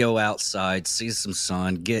them to go outside, see some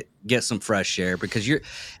sun, get some fresh air, because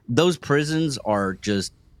those prisons are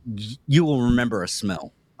just, you will remember a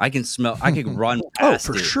smell. I can run past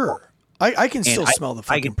Oh, for it, sure. I can still and smell the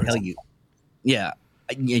I fucking can tell prison. you, yeah,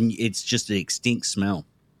 and it's just an extinct smell.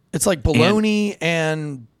 It's like bologna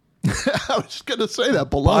and I was going to say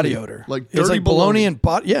that body odor. like it's dirty like bologna and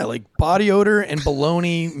like body odor and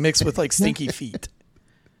bologna mixed with like stinky feet.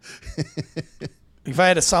 If I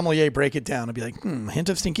had a sommelier break it down, I'd be like, hint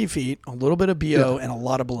of stinky feet, a little bit of BO, and a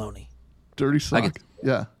lot of bologna. dirty sock.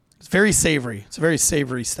 Yeah. It's very savory. It's a very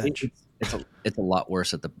savory stench. It's a lot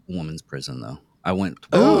worse at the women's prison though. I went.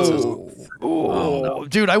 Oh,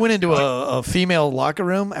 dude, I went into a female locker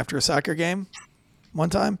room after a soccer game one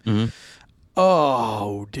time. Mm-hmm.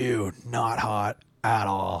 Oh, dude, not hot at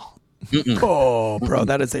all. Oh, bro,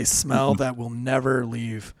 that is a smell that will never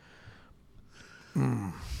leave.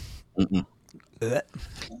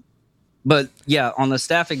 But yeah, on the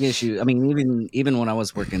staffing issue, I mean, even when I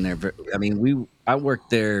was working there, I mean, I worked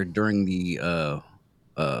there during the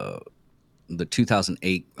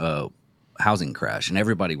 2008 housing crash, and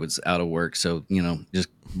everybody was out of work. So just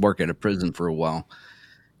work at a prison for a while,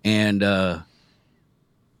 and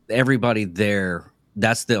everybody there.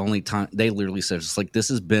 That's the only time they literally said it's like this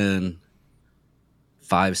has been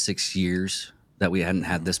 5-6 years that we hadn't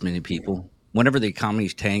had this many people. Whenever the economy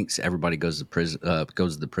tanks, everybody goes to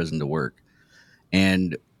the prison to work,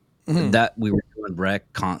 and that we were doing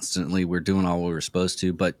rec constantly. We're doing all we were supposed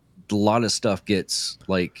to, but a lot of stuff gets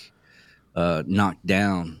knocked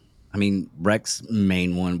down. I mean, rec's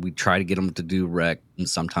main one. We try to get them to do rec, and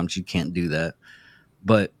sometimes you can't do that.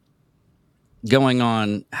 But going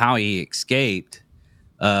on how he escaped,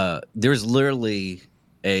 there's literally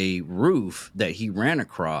a roof that he ran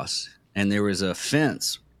across, and there was a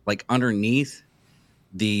fence underneath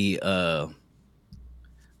the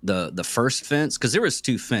first fence, because there was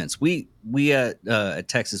 2 fences. We at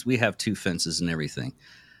Texas, we have 2 fences and everything,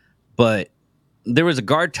 but there was a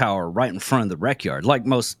guard tower right in front of the rec yard, like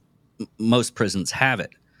most prisons have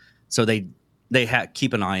it. So they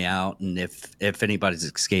keep an eye out, and if anybody's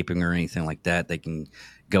escaping or anything like that, they can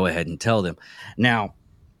go ahead and tell them. Now,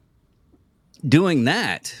 doing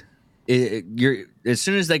that, as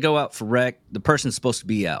soon as they go out for rec, the person's supposed to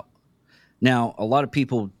be out. Now, a lot of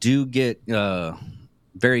people do get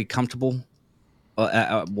very comfortable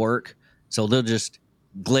at work, so they'll just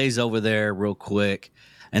glaze over there real quick.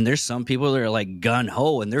 And there's some people that are like gun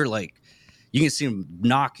ho, and they're like, you can see them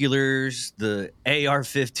binoculars, the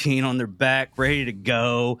AR-15 on their back, ready to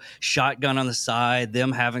go, shotgun on the side,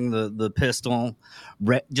 them having the pistol,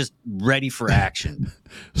 just ready for action.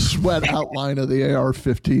 Sweat outline of the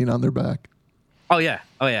AR-15 on their back. Oh yeah.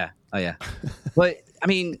 But I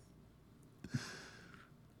mean,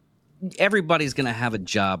 everybody's gonna have a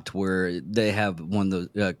job to where they have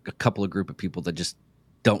a couple of group of people that just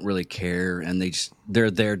don't really care, and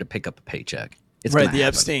they're there to pick up a paycheck. It's right, the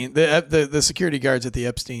Epstein, the security guards at the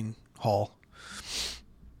Epstein Hall.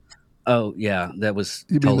 Oh yeah, that was.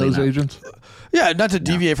 You totally mean those agents? Yeah, not to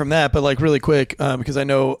deviate from that, but really quick, because I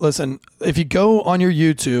know. Listen, if you go on your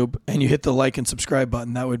YouTube and you hit the like and subscribe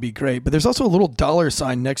button, that would be great. But there's also a little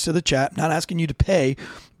 $ next to the chat. Not asking you to pay,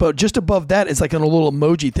 but just above that is like a little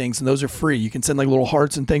emoji things, and those are free. You can send little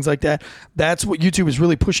hearts and things like that. That's what YouTube is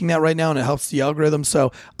really pushing that right now, and it helps the algorithm.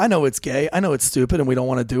 So I know it's gay, I know it's stupid, and we don't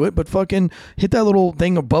want to do it, but fucking hit that little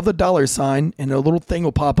thing above the $, and a little thing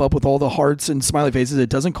will pop up with all the hearts and smiley faces. It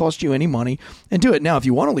doesn't cost you any money, and do it now. If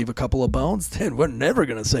you want to leave a couple of bones, then we're never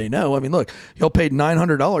going to say no. I mean, look, y'all paid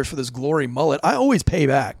 $900 for this glory mullet. I always pay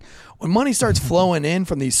back. When money starts flowing in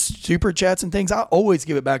from these super chats and things, I always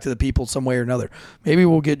give it back to the people some way or another. Maybe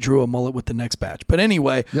we'll get Drew a mullet with the next batch. But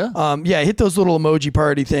anyway, hit those little emoji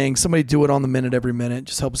party things. Somebody do it on the minute every minute.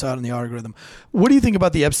 Just help us out in the algorithm. What do you think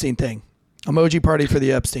about the Epstein thing? Emoji party for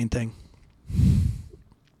the Epstein thing.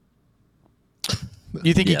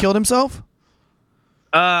 You think he killed himself?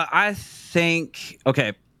 I think,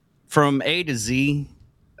 okay, from A to Z,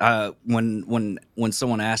 when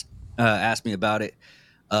someone asked me about it,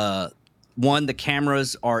 one, the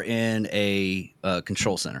cameras are in a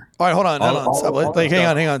control center. All right, hold on. Stop.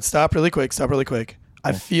 Hang on. Stop really quick.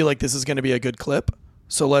 I feel like this is going to be a good clip.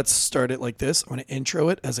 So let's start it like this. I'm going to intro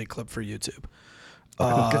it as a clip for YouTube.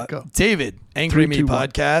 Go. David, Angry 3, Me 2, 1.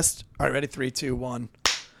 Podcast. All right, ready? 3, 2, 1.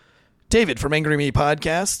 David from Angry Me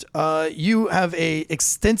Podcast. You have a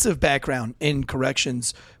extensive background in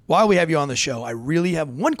corrections. While we have you on the show, I really have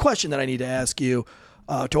one question that I need to ask you,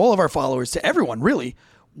 to all of our followers, to everyone, really.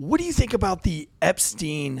 What do you think about the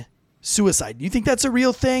Epstein suicide? Do you think that's a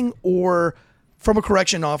real thing? Or from a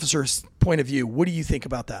correction officer's point of view, what do you think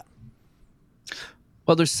about that?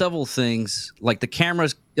 Well, there's several things, like the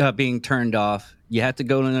cameras being turned off. You have to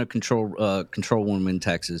go to a control room in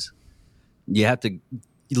Texas. You have to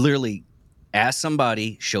literally ask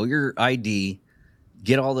somebody, show your ID,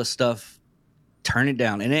 get all the stuff, turn it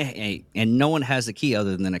down, and no one has the key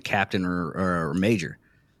other than a captain or a major.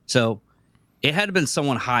 So it had to have been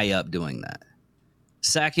someone high up doing that.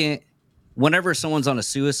 Second, whenever someone's on a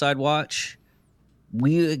suicide watch,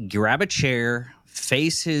 we grab a chair,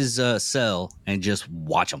 face his cell, and just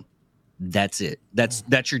watch him. That's it.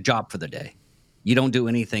 That's your job for the day. You don't do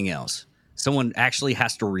anything else. Someone actually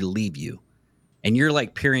has to relieve you, and you're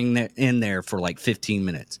like peering in there for like 15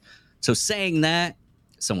 minutes. So saying that,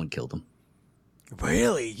 someone killed him.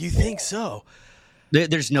 Really? You think so?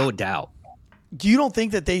 There's no doubt. You don't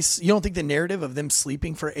think that you don't think the narrative of them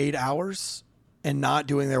sleeping for 8 hours and not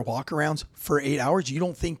doing their walkarounds for 8 hours, you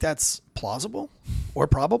don't think that's plausible? or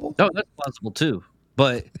probable? Oh, that's possible too.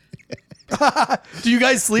 But Do you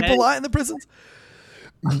guys sleep a lot in the prisons?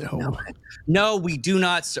 no, we do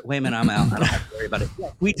not. Wait a minute, I'm out. I don't have to worry about it.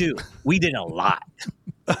 We do. We did a lot.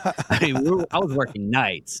 I mean, I was working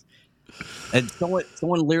nights, and someone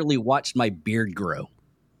literally watched my beard grow.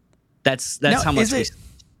 That's how much.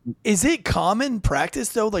 Is it common practice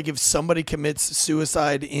though? Like if somebody commits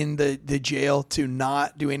suicide in the jail to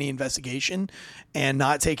not do any investigation and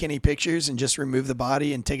not take any pictures and just remove the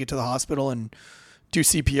body and take it to the hospital and do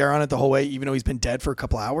CPR on it the whole way, even though he's been dead for a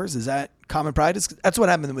couple hours? Is that common practice? That's what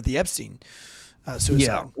happened with the Epstein suicide.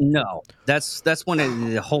 Yeah, no, that's when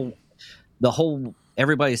the whole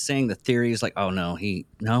everybody's saying the theory is like, oh no,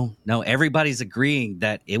 everybody's agreeing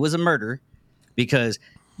that it was a murder because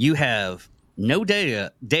you have no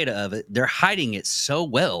data of it. They're hiding it so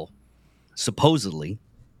well, supposedly.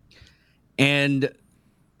 And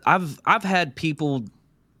I've had people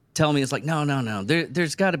tell me it's like, no.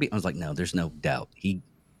 There's got to be. I was like, no, there's no doubt. He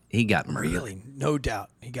got murdered. Really, no doubt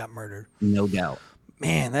he got murdered. No doubt.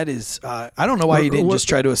 Man, that is. I don't know why he didn't just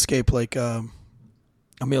try to escape like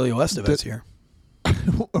Emilio Estevez here.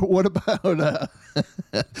 What about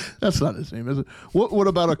that's not his name, is it? What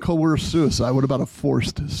about a coerced suicide? What about a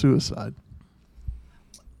forced suicide?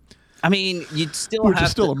 I mean, you'd still Which have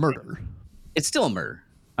is still to, a murder. It's still a murder.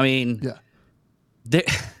 I mean, yeah.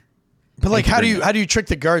 But like, how do you trick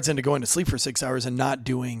the guards into going to sleep for 6 hours and not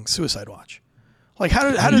doing suicide watch? Like, how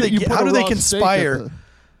do they conspire?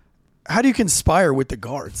 How do you conspire with the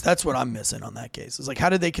guards? That's what I'm missing on that case. It's like, how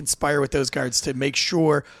did they conspire with those guards to make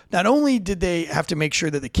sure, not only did they have to make sure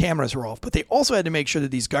that the cameras were off, but they also had to make sure that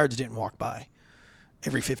these guards didn't walk by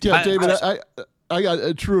every 15 minutes. Yeah, David, I got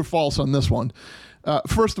a true or false on this one.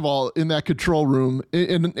 First of all, in that control room,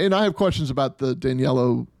 and I have questions about the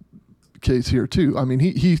Daniello case here too. I mean,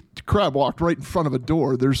 he crab walked right in front of a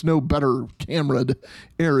door. There's no better cameraed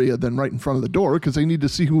area than right in front of the door because they need to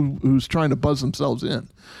see who's trying to buzz themselves in.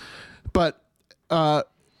 But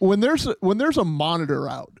when there's a monitor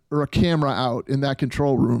out or a camera out in that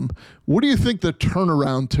control room, what do you think the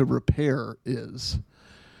turnaround to repair is?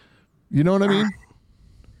 You know what I mean?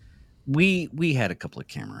 We had a couple of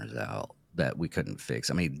cameras out that we couldn't fix.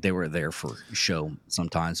 I mean, they were there for show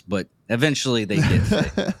sometimes, but eventually they did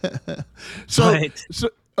fix.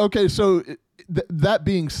 So that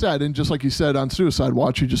being said, and just like you said on Suicide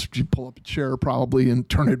Watch, you pull up a chair probably and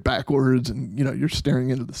turn it backwards, and you're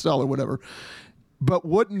staring into the cell or whatever. But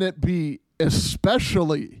wouldn't it be,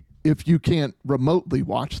 especially if you can't remotely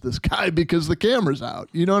watch this guy because the camera's out?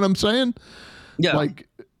 You know what I'm saying? Yeah. Like,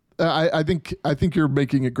 I think you're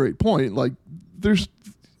making a great point. Like, there's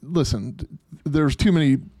too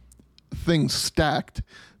many things stacked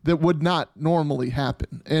that would not normally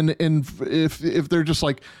happen, and if they're just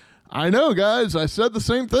like, I know, guys, I said the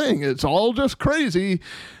same thing, it's all just crazy,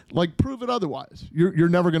 like, prove it otherwise. You're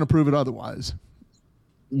never going to prove it otherwise.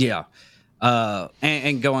 Yeah.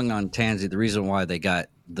 And going on Tansy, the reason why they got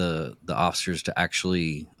the officers to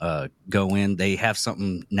actually go in, they have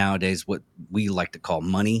something nowadays what we like to call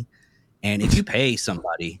money, and if you pay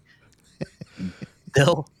somebody,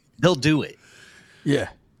 they'll do it. Yeah.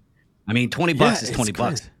 I mean, $20 is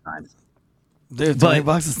 $20. Dude,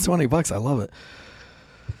 $20 is $20. I love it.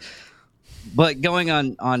 But going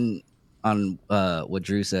on what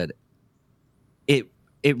Drew said, it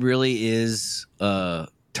really is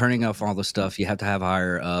turning off all the stuff. You have to have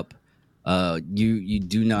higher up. You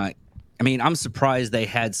do not. I mean, I'm surprised they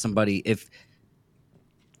had somebody. If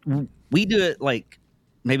we do it like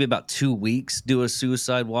maybe about 2 weeks, do a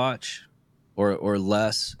suicide watch, or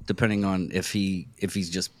less, depending on if he's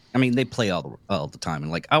just. I mean, they play all the time,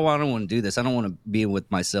 and like, oh, I don't want to do this. I don't want to be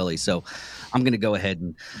with my cellie, so I'm going to go ahead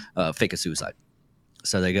and fake a suicide.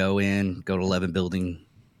 So they go to 11 building,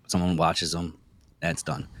 someone watches them, that's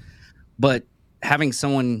done. But having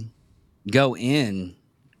someone go in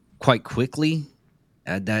quite quickly,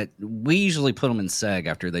 that we usually put them in SAG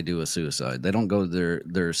after they do a suicide. They don't go to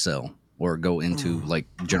their cell or go into like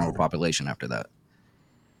general population after that.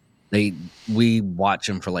 We watch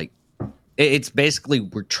them for like. It's basically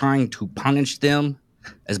we're trying to punish them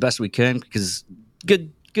as best we can because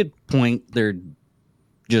good point, they're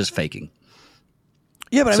just faking.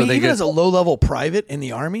 Yeah, but I mean, even as a low-level private in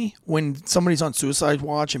the Army, when somebody's on suicide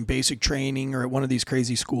watch and basic training or at one of these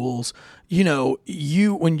crazy schools, you know,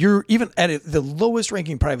 when you're even at the lowest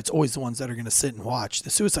ranking private, it's always the ones that are going to sit and watch the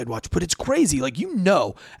suicide watch. But it's crazy. Like, you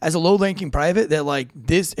know, as a low ranking private that like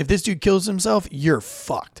if this dude kills himself, you're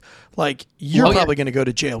fucked. Like, you're probably going to go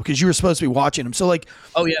to jail because you were supposed to be watching him. So like,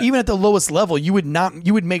 even at the lowest level, you would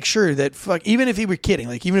make sure that even if he were kidding,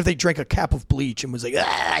 like even if they drank a cap of bleach and was like,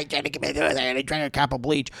 I tried to commit suicide, I drank a cap of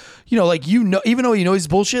bleach, you know, like, you know, even though you know he's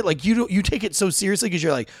bullshit, like you take it so seriously because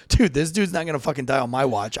you're like, dude, this dude's not going to fucking die on my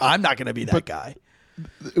watch. I'm not going to be that guy.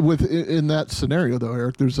 In that scenario though,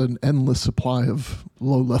 Eric, there's an endless supply of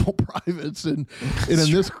low-level privates, and in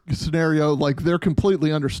this scenario, like, they're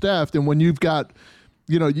completely understaffed, and when you've got,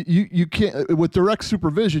 you know, you can't, with direct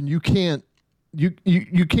supervision, you can't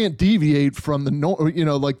deviate from the you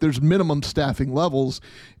know, like, there's minimum staffing levels,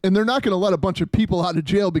 and they're not going to let a bunch of people out of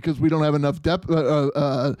jail because we don't have enough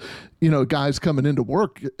you know, guys coming into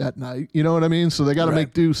work at night. You know what I mean? So they got to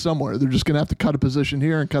make do somewhere. They're just going to have to cut a position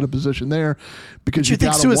here and cut a position there because you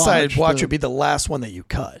think suicide watch would be the last one that you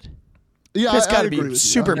cut. Yeah, it's got to be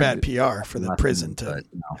super bad PR for the prison to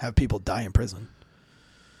have people die in prison.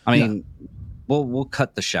 I mean. We'll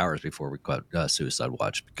cut the showers before we cut suicide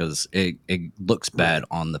watch because it looks bad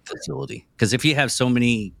on the facility. Because if you have so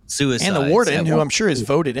many suicides, and the warden, who I'm sure is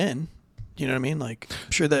voted in, you know what I mean? Like,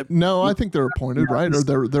 I'm sure that I think they're appointed, right?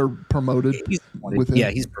 Or they're promoted. He's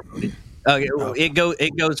promoted.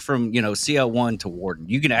 It goes from, you know, CO1 to warden.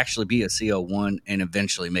 You can actually be a CO1 and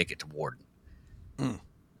eventually make it to warden.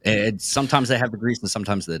 And sometimes they have degrees and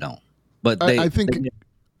sometimes they don't. But I think they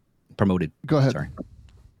promoted. Go ahead. Sorry.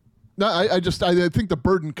 No, I think the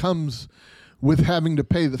burden comes with having to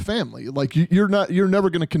pay the family. Like, you're never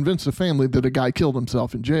going to convince a family that a guy killed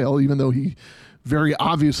himself in jail, even though he very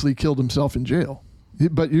obviously killed himself in jail.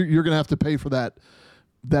 But you're going to have to pay for that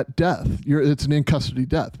death. It's an in custody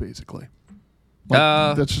death, basically.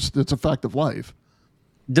 Like, it's a fact of life.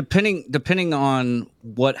 Depending on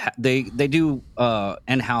what they do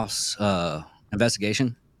in-house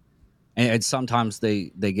investigation, and sometimes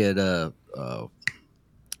they get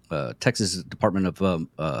Texas Department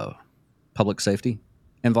of Public Safety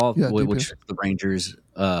involved, which is the Rangers,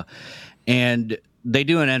 and they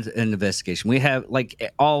do an investigation. We have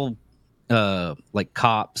like all like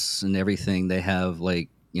cops and everything. They have like,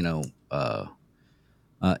 you know,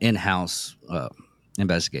 in-house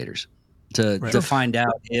investigators to find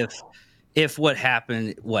out if what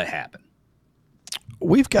happened.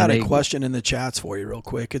 We've got a question in the chats for you real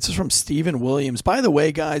quick. It's from Stephen Williams. By the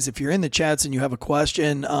way, guys, if you're in the chats and you have a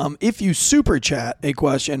question, if you super chat a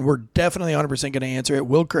question, we're definitely 100% going to answer it.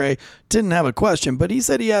 Will Cray didn't have a question, but he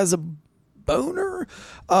said he has a boner.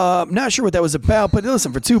 Not sure what that was about, but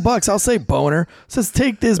listen, for $2, I'll say boner. Says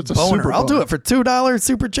take this boner. I'll do it for $2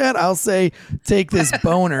 super chat. I'll say take this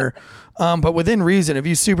boner. But within reason, if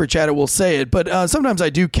you super chat it, we'll say it. But sometimes I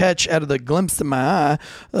do catch out of the glimpse of my eye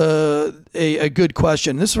a good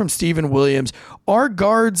question. This is from Stephen Williams. Are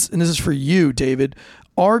guards, and this is for you, David,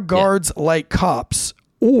 are guards like cops,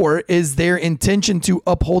 or is their intention to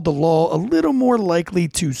uphold the law a little more likely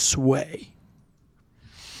to sway?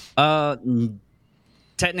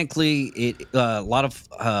 Technically, a lot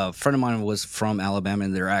of friend of mine was from Alabama,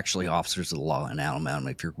 and they're actually officers of the law in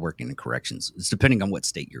Alabama if you're working in corrections. It's depending on what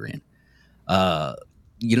state you're in.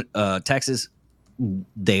 Texas,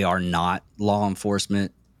 they are not law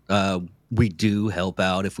enforcement. We do help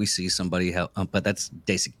out if we see somebody help, but that's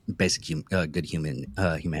basic good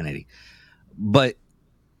humanity. But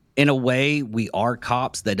in a way, we are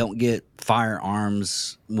cops that don't get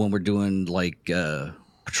firearms when we're doing like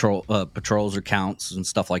patrols or counts and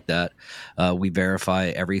stuff like that. We verify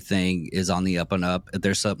everything is on the up and up. If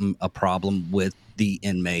there's a problem with the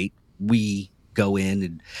inmate, we go in,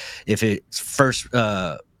 and if it's first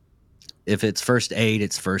aid, it's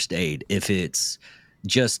first aid. If it's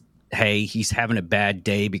just, hey, he's having a bad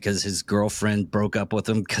day because his girlfriend broke up with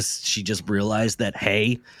him because she just realized that,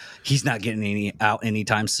 hey, he's not getting out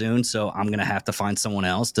anytime soon, so I'm gonna have to find someone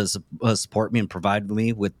else to support me and provide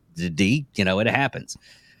me with the D. You know, it happens.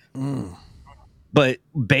 But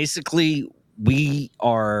basically, we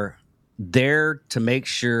are there to make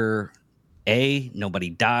sure nobody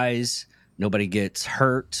dies, nobody gets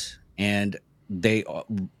hurt, and they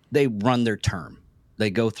run their term. They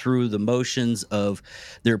go through the motions of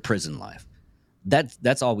their prison life.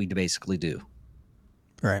 That's all we basically do.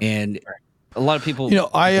 Right. And a lot of people, you know,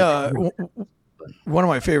 one of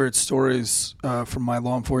my favorite stories from my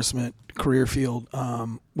law enforcement career field,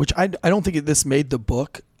 which I don't think this made the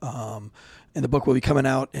book. And the book will be coming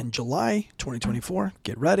out in July 2024.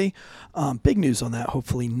 Get ready. Big news on that,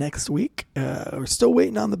 hopefully next week. We're still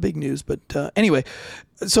waiting on the big news. But anyway,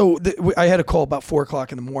 so I had a call about 4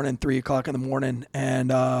 o'clock in the morning, 3 o'clock in the morning. And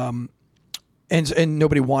and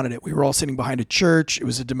nobody wanted it. We were all sitting behind a church. It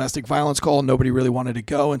was a domestic violence call. Nobody really wanted to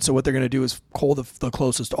go. And so what they're going to do is call the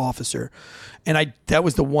closest officer. And that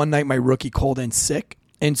was the one night my rookie called in sick.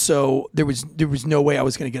 And so there was no way I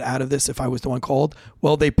was going to get out of this if I was the one called.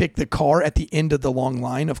 Well, they picked the car at the end of the long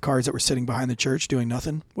line of cars that were sitting behind the church doing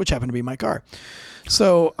nothing, which happened to be my car.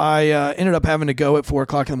 So I ended up having to go at 4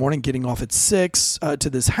 o'clock in the morning, getting off at 6 to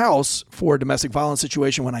this house for a domestic violence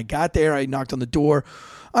situation. When I got there, I knocked on the door,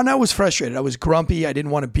 and I was frustrated. I was grumpy. I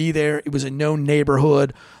didn't want to be there. It was a known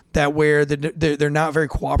neighborhood that where they're not very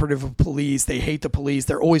cooperative with police. They hate the police.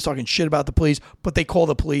 They're always talking shit about the police, but they call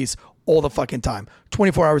the police all the fucking time,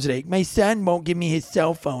 24 hours a day. My son won't give me his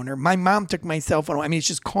cell phone, or my mom took my cell phone. I mean, it's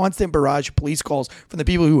just constant barrage of police calls from the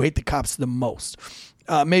people who hate the cops the most.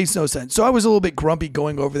 Makes no sense. So I was a little bit grumpy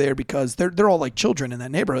going over there because they're all like children in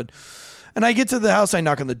that neighborhood. And I get to the house, I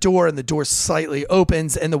knock on the door, and the door slightly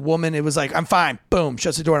opens, and the woman, it was like, I'm fine. Boom,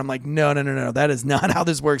 shuts the door. And I'm like, no. That is not how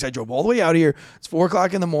this works. I drove all the way out here. It's 4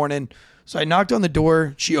 o'clock in the morning. So I knocked on the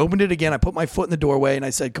door. She opened it again. I put my foot in the doorway, and I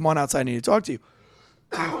said, come on outside. I need to talk to you.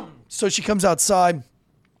 So she comes outside,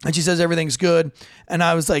 and she says, everything's good. And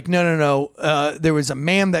I was like, no. There was a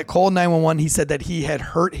man that called 911. He said that he had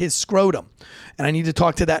hurt his scrotum, and I need to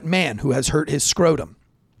talk to that man who has hurt his scrotum.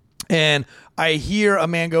 And I hear a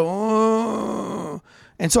man go, oh.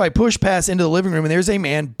 And so I push past into the living room, and there's a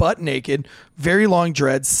man butt naked, very long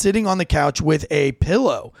dreads, sitting on the couch with a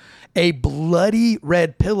pillow, a bloody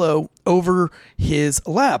red pillow over his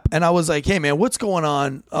lap. And I was like, hey, man, what's going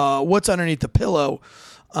on? What's underneath the pillow?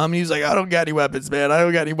 He was like, I don't got any weapons, man. I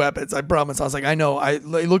don't got any weapons. I promise. I was like, I know. It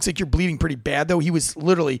looks like you're bleeding pretty bad, though. He was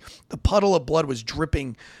literally, the puddle of blood was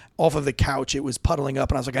dripping off of the couch. It was puddling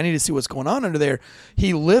up, and I was like, I need to see what's going on under there.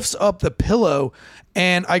 He lifts up the pillow,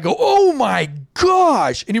 and I go, oh my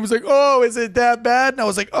gosh. And he was like, oh, is it that bad? And I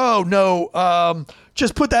was like, oh no,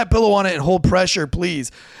 just put that pillow on it and hold pressure,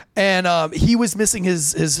 please. And he was missing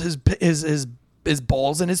his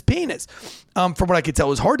balls and his penis. From what I could tell,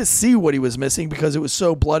 it was hard to see what he was missing because it was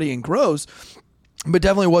so bloody and gross. But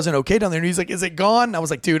definitely wasn't okay down there. And he's like, is it gone? And I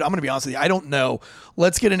was like, dude, I'm going to be honest with you. I don't know.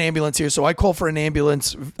 Let's get an ambulance here. So I call for an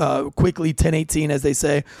ambulance quickly, 1018, as they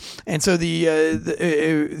say. And so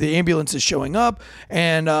the ambulance is showing up,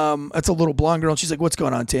 and it's a little blonde girl. And she's like, what's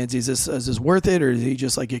going on, Tansy? Is this worth it? Or did he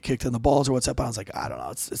just like get kicked in the balls or what's up? And I was like, I don't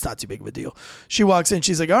know. It's not too big of a deal. She walks in.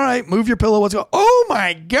 She's like, all right, move your pillow. What's going on? Oh,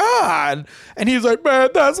 my God. And he's like, man,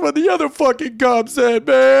 that's what the other fucking cop said,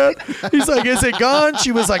 man. He's like, is it gone?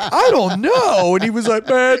 She was like, I don't know. And he was like,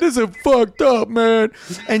 man, this is fucked up, man.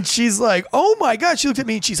 And she's like, oh my God. She looked at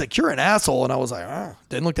me and she's like, you're an asshole. And I was like,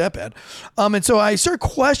 didn't look that bad. And so I start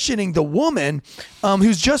questioning the woman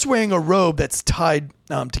who's just wearing a robe that's tied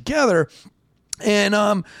together.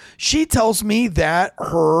 And she tells me that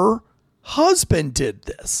her husband did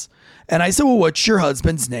this. And I said, well, what's your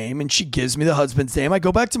husband's name? And she gives me the husband's name. I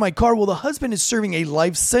go back to my car. Well, the husband is serving a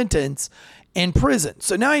life sentence in prison.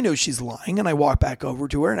 So now I know she's lying, and I walk back over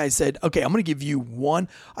to her and I said, okay, I'm going to give you one.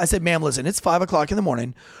 I said, ma'am, listen, it's 5 o'clock in the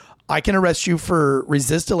morning. I can arrest you for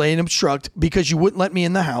resist, delay, and obstruct because you wouldn't let me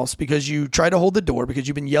in the house, because you tried to hold the door, because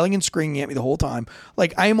you've been yelling and screaming at me the whole time.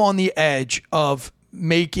 Like, I'm on the edge of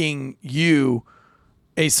making you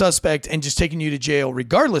a suspect and just taking you to jail,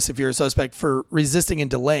 regardless if you're a suspect, for resisting and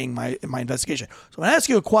delaying my investigation. So I'm going to ask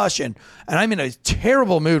you a question, and I'm in a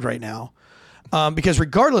terrible mood right now. Because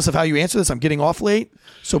regardless of how you answer this, I'm getting off late.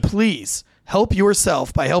 So please help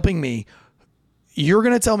yourself by helping me. You're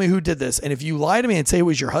going to tell me who did this. And if you lie to me and say it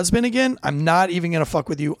was your husband again, I'm not even going to fuck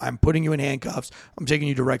with you. I'm putting you in handcuffs. I'm taking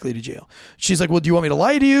you directly to jail. She's like, well, do you want me to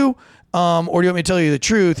lie to you? Or do you want me to tell you the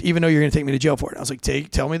truth, even though you're going to take me to jail for it? I was like,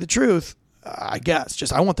 tell me the truth. I guess.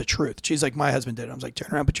 Just, I want the truth. She's like, my husband did it. I was like, turn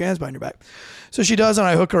around, put your hands behind your back. So she does, and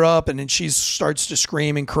I hook her up, and then she starts to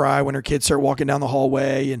scream and cry when her kids start walking down the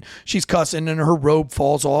hallway, and she's cussing, and her robe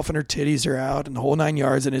falls off, and her titties are out, and the whole 9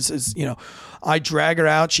 yards. And it's I drag her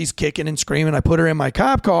out. She's kicking and screaming. I put her in my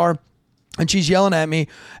cop car, and she's yelling at me,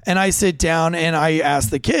 and I sit down and I ask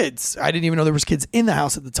the kids. I didn't even know there was kids in the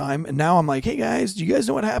house at the time. And now I'm like, hey guys, do you guys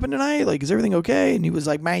know what happened tonight? Like, is everything okay? And he was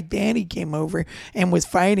like, my daddy came over and was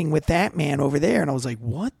fighting with that man over there. And I was like,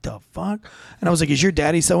 what the fuck? And I was like, is your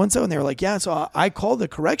daddy so-and-so? And they were like, yeah. So I called the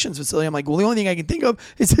corrections facility. I'm like, well, the only thing I can think of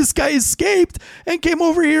is this guy escaped and came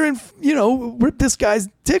over here and, ripped this guy's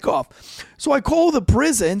dick off. So I call the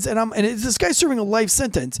prisons, and it's this guy serving a life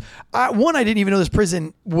sentence. I didn't even know this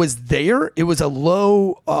prison was there. It was a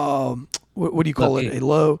low, what do you call it? A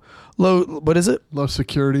low, what is it? Low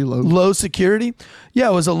security. Low security. Yeah,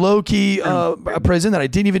 it was a low key prison that I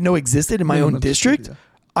didn't even know existed in my own district. Yeah.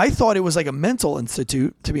 I thought it was like a mental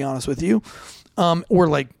institute, to be honest with you. or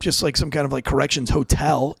like just like some kind of like corrections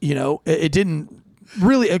hotel. You know, it didn't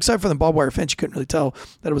really, except for the barbed wire fence, you couldn't really tell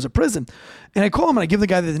that it was a prison. And I call him and I give the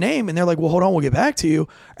guy the name, and they're like, well, hold on, we'll get back to you.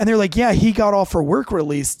 And they're like, yeah, he got off for work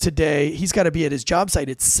release today. He's got to be at his job site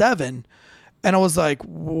at 7. And I was like,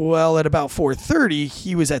 well, at about 4:30,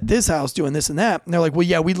 he was at this house doing this and that. And they're like, well,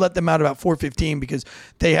 yeah, we let them out about 4:15 because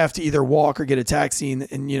they have to either walk or get a taxi.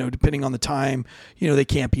 And, you know, depending on the time, you know, they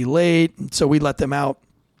can't be late. And so we let them out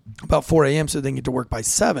about 4 a.m. so they can get to work by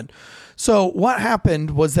 7. So what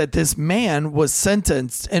happened was that this man was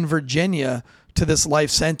sentenced in Virginia to this life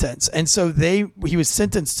sentence. And so he was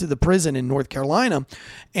sentenced to the prison in North Carolina,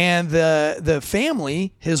 and the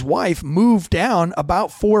family, his wife, moved down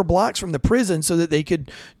about 4 blocks from the prison so that they could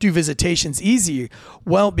do visitations easier.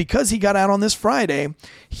 Well, because he got out on this Friday,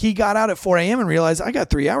 he got out at 4 a.m. and realized, I got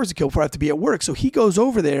 3 hours to kill before I have to be at work. So he goes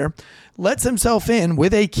over there, lets himself in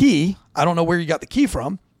with a key. I don't know where he got the key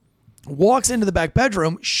from. Walks into the back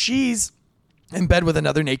bedroom. She's in bed with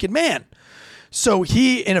another naked man. So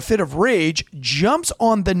he, in a fit of rage, jumps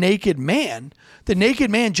on the naked man. The naked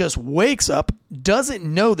man just wakes up, doesn't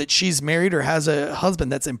know that she's married or has a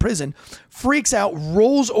husband that's in prison, freaks out,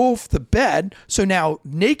 rolls off the bed. So now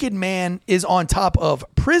naked man is on top of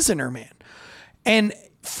prisoner man. And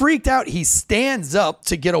freaked out, he stands up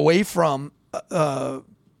to get away from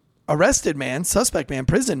arrested man, suspect man,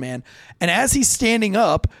 prison man. And as he's standing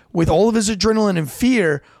up with all of his adrenaline and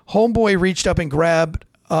fear, homeboy reached up and grabbed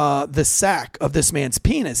the sack of this man's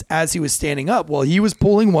penis as he was standing up. Well, he was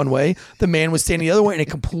pulling one way, the man was standing the other way, and it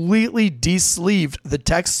completely de-sleeved the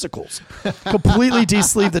testicles.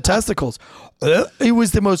 It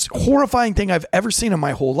was the most horrifying thing I've ever seen in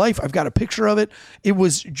my whole life. I've got a picture of it. It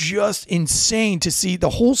was just insane to see.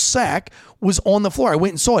 The whole sack was on the floor. I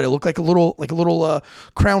went and saw it. It looked like a little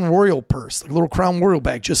Crown Royal purse, like a little Crown Royal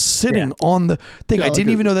bag, just sitting on the thing. Yeah, I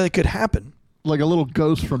didn't even know that it could happen. Like a little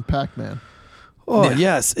ghost from Pac-Man. Oh, yeah.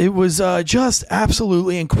 Yes. It was just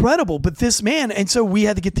absolutely incredible. But this man, and so we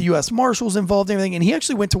had to get the U.S. Marshals involved and everything, and he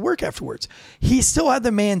actually went to work afterwards. He still had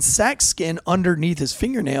the man's sack skin underneath his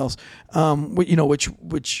fingernails, which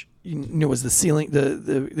was the ceiling,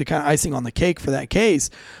 the kind of icing on the cake for that case.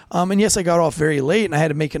 And yes, I got off very late, and I had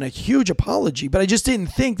to make a huge apology, but I just didn't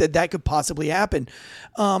think that could possibly happen.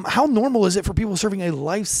 How normal is it for people serving a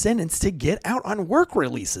life sentence to get out on work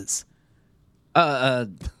releases?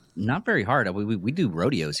 Not very hard. We do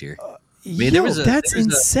rodeos here. That's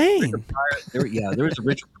insane. There was a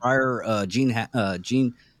Richard Pryor, Gene.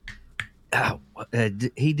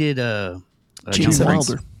 He did Gene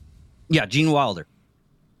Wilder. Yeah, Gene Wilder.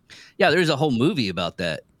 Yeah, there's a whole movie about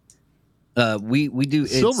that. We do.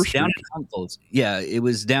 It's Silver down in Huntsville. Yeah, it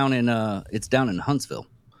was down in. It's down in Huntsville.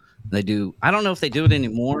 They do. I don't know if they do it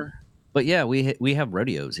anymore, but yeah, we have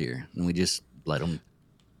rodeos here, and we just let them,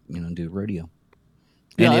 do rodeo.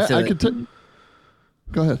 Yeah, I could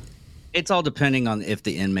go ahead. It's all depending on if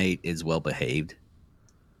the inmate is well behaved.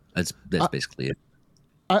 That's basically it.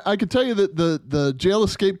 I could tell you that the jail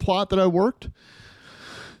escape plot that I worked,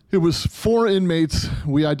 it was 4 inmates.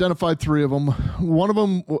 We identified 3 of them. One of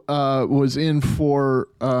them was in for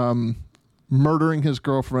murdering his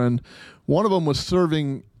girlfriend. One of them was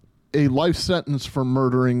serving a life sentence for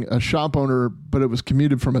murdering a shop owner, but it was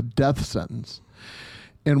commuted from a death sentence.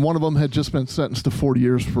 And one of them had just been sentenced to 40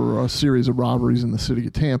 years for a series of robberies in the city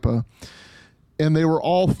of Tampa. And they were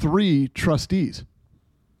all 3 trustees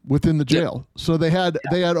within the jail. Yep. So they had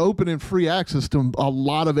open and free access to a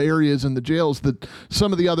lot of areas in the jails that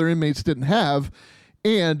some of the other inmates didn't have.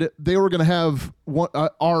 And they were going to have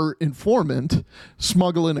our informant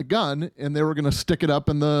smuggle in a gun, and they were going to stick it up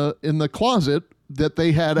in the closet that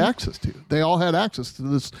they had access to. They all had access to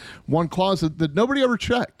this one closet that nobody ever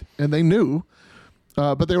checked, and they knew.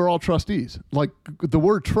 But they were all trustees. Like the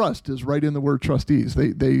word trust is right in the word trustees.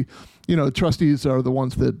 They trustees are the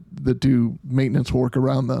ones that do maintenance work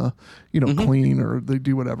around the, clean, or they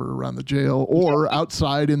do whatever around the jail or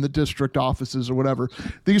outside in the district offices or whatever.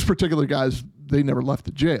 These particular guys, they never left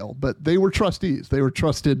the jail, but they were trustees. They were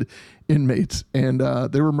trusted inmates, and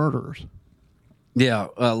they were murderers. Yeah,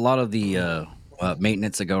 a lot of the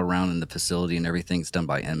maintenance that go around in the facility and everything's done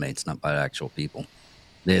by inmates, not by actual people.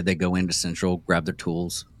 They go into Central, grab their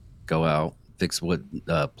tools, go out, fix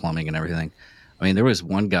plumbing and everything. I mean, there was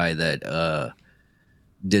one guy that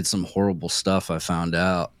did some horrible stuff, I found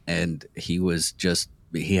out, and he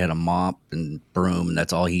had a mop and broom, and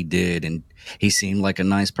that's all he did. And he seemed like a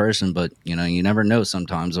nice person, but, you never know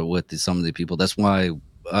sometimes with some of the people. That's why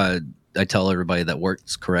I tell everybody that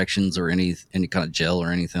works corrections or any kind of jail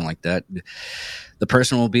or anything like that, the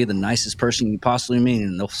person will be the nicest person you possibly meet,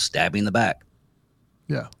 and they'll stab you in the back.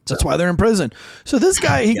 Yeah. That's why they're in prison. So this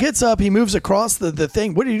guy, he gets up, he moves across the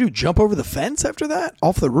thing. What did he do? Jump over the fence after that?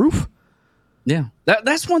 Off the roof? Yeah.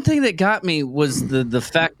 That's one thing that got me was the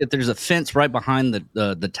fact that there's a fence right behind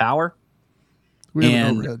the tower. We have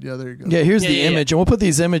an overhead. Yeah, there you go. Yeah, here's the image. And we'll put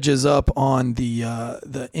these images up on the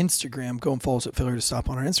Instagram. Go and follow us at Failure to Stop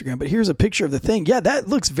on our Instagram. But here's a picture of the thing. Yeah, that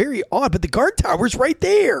looks very odd, but the guard tower's right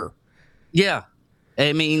there. Yeah.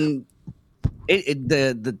 I mean,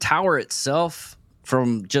 the tower itself,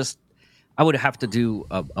 from just, I would have to do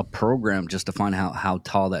a program just to find out how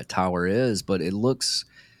tall that tower is, but it looks,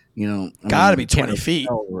 gotta be 20 feet.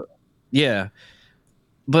 Yeah.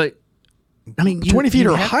 But, I mean, 20 feet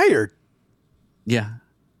or higher. Yeah.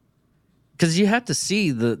 Because you have to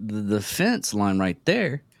see the fence line right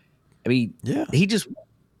there. I mean, yeah. He just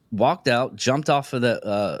walked out, jumped off of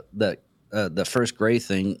the first gray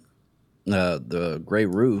thing, the gray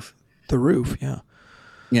roof. The roof, yeah.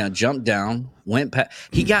 Yeah, jumped down, went past.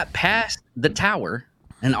 He got past the tower,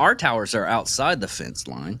 and our towers are outside the fence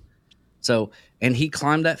line. So, and he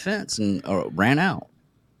climbed that fence and ran out.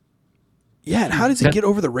 Yeah, and how does he get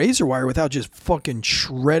over the razor wire without just fucking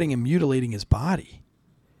shredding and mutilating his body?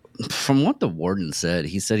 From what the warden said,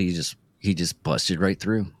 he said he just busted right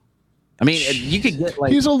through. I mean, you could get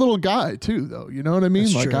like, he's a little guy too, though. You know what I mean?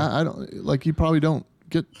 That's Like true. I don't like, you probably don't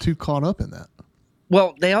get too caught up in that.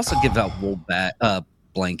 Well, they also give out wool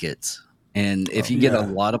blankets, and if you get a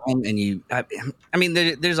lot of them, and I mean,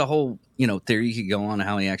 there's a whole theory you could go on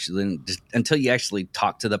how he actually just until you actually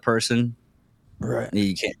talk to the person, right?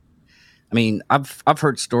 You can't. I mean, I've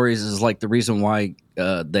heard stories is like the reason why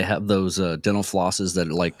they have those dental flosses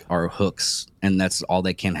that are hooks, and that's all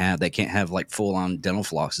they can have. They can't have like full on dental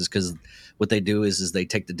flosses because what they do is they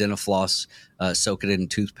take the dental floss, soak it in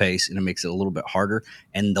toothpaste, and it makes it a little bit harder,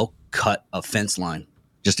 and they'll cut a fence line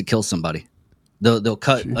just to kill somebody. They'll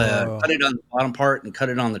cut it on the bottom part and cut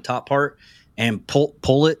it on the top part and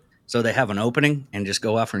pull it so they have an opening and just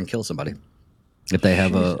go after and kill somebody if they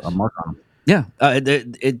have a mark on them. Yeah,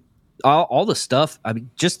 all the stuff. I mean,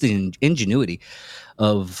 just the ingenuity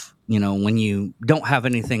of when you don't have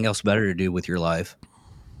anything else better to do with your life.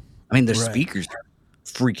 I mean, the speakers are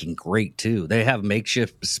freaking great too. They have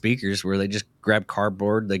makeshift speakers where they just grab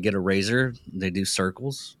cardboard, they get a razor, they do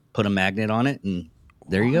circles, put a magnet on it, and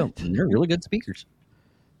there you go. And they're really good speakers.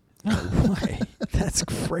 No way. That's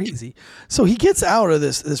crazy. So he gets out of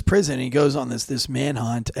this prison and he goes on this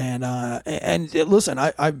manhunt and listen,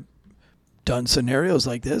 I've done scenarios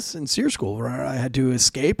like this in SEER school where I had to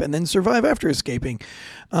escape and then survive after escaping.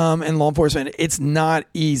 And law enforcement, it's not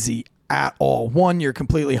easy at all. One, you're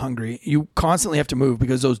completely hungry. You constantly have to move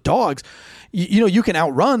because those dogs, you can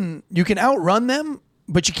outrun them,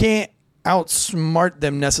 but you can't outsmart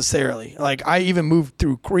them necessarily. Like I even moved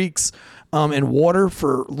through creeks and water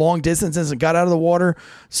for long distances and got out of the water.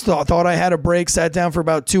 Thought I had a break, sat down for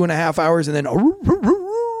about 2.5 hours, and then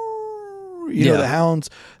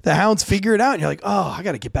the hounds figure it out, and you're like, oh, I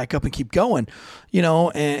got to get back up and keep going,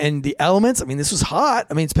 and the elements. I mean, this was hot.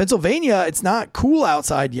 I mean, it's Pennsylvania. It's not cool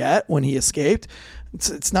outside yet when he escaped.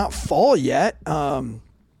 It's not fall yet.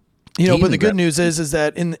 But the good news is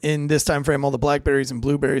that in this time frame, all the blackberries and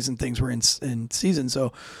blueberries and things were in season.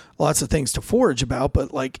 So lots of things to forage about,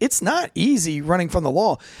 but it's not easy running from the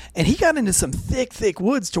law. And he got into some thick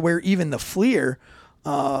woods to where even the FLIR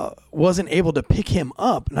wasn't able to pick him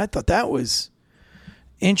up. And I thought that was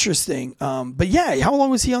interesting. But yeah, how long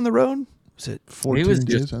was he on the road? Was it 14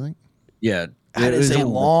 days, I think? Yeah. That is a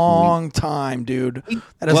long time, dude.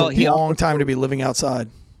 That is a long time to be living outside.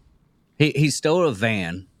 He stole a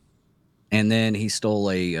van. And then he stole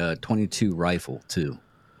a .22 rifle too.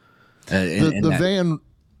 The van,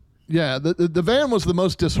 yeah, the van was the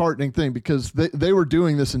most disheartening thing because they were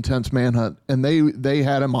doing this intense manhunt and they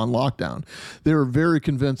had him on lockdown. They were very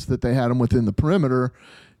convinced that they had him within the perimeter.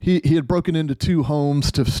 He had broken into 2 homes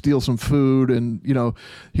to steal some food, and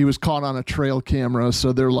he was caught on a trail camera.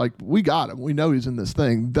 So they're like, "We got him. We know he's in this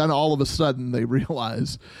thing." Then all of a sudden they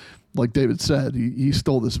realize, like David said, he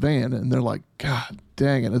stole this van, and they're like, God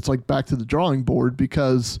dang it. It's like back to the drawing board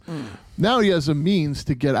because now he has a means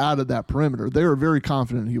to get out of that perimeter. They were very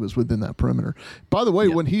confident he was within that perimeter. By the way,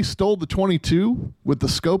 when he stole the .22 with the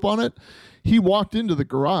scope on it, he walked into the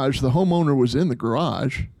garage. The homeowner was in the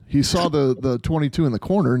garage. He saw the .22 in the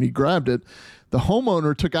corner, and he grabbed it. The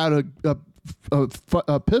homeowner took out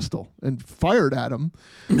a pistol and fired at him,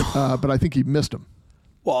 but I think he missed him.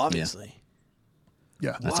 Well, obviously.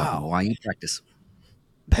 Yeah. That's why you practice.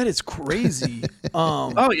 That is crazy.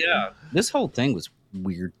 Oh yeah, this whole thing was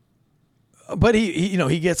weird. But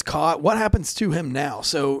he gets caught. What happens to him now?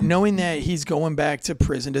 So knowing that he's going back to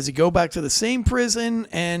prison, does he go back to the same prison?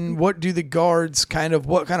 And what do the guards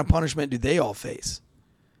what kind of punishment do they all face?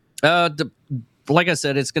 Like I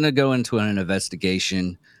said, it's going to go into an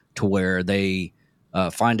investigation to where they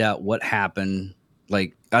find out what happened.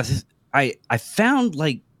 Like I found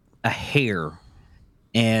like a hair,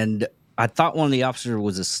 and I thought one of the officers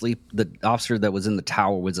was asleep. The officer that was in the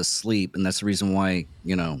tower was asleep, and that's the reason why,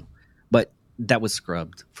 but that was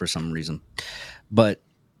scrubbed for some reason. But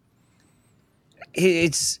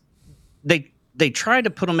it's they tried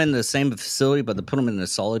to put him in the same facility, but they put him in a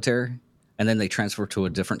solitary, and then they transfer to a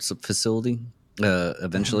different facility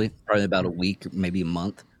eventually, probably about a week, maybe a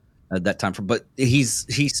month at that time. But he's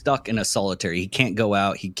stuck in a solitary. He can't go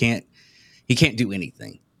out. He can't do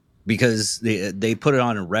anything because they put it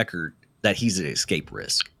on a record that he's an escape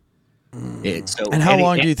risk. And how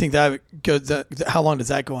long do you think that goes? How long does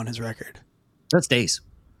that go on his record? That's days.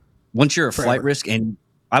 Once you're a Forever. flight risk, and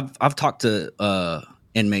I've talked to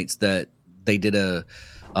inmates that they did a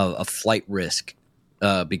flight risk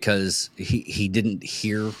because he didn't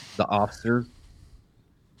hear the officer,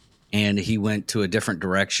 and he went to a different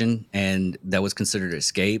direction, and that was considered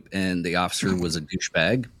escape, and the officer was a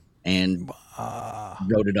douchebag and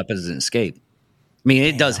wrote it up as an escape. I mean,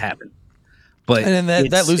 it does happen. But and then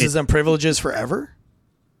that loses them privileges forever?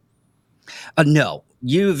 No.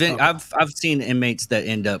 I've seen inmates that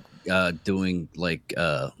end up doing like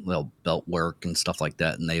belt work and stuff like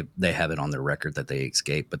that, and they have it on their record that they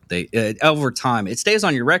escape. But they over time it stays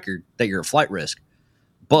on your record that you're a flight risk,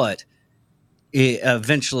 but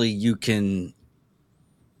eventually you can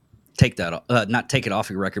take that not take it off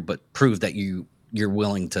your record, but prove that you're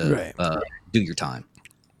willing to do your time.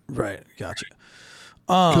 Right, gotcha.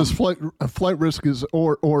 Because flight risk is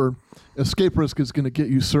or escape risk is going to get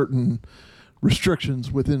you certain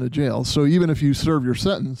restrictions within a jail. So even if you serve your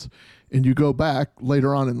sentence and you go back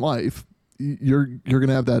later on in life, you're going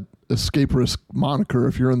to have that escape risk moniker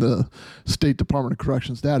if you're in the State Department of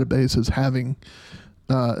Corrections database as having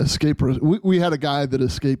escape risk. We had a guy that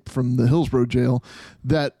escaped from the Hillsborough jail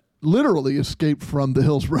that literally escaped from the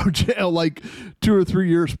Hillsborough jail like 2 or 3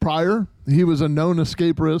 years prior. He was a known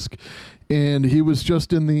escape risk, and he was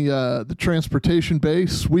just in the transportation bay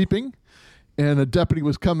sweeping, and a deputy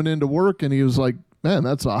was coming into work, and he was like, "Man,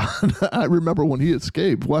 that's odd." I remember when he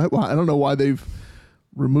escaped. Why, I don't know why they've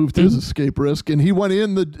removed his escape risk. And he went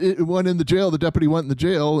in the jail. The deputy went in the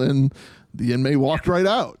jail, and the inmate walked right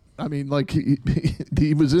out. I mean, like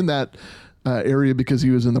he was in that area because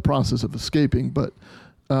he was in the process of escaping. But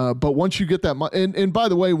once you get that, and by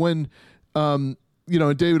the way, when and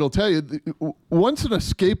David will tell you, once an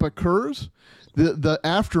escape occurs, the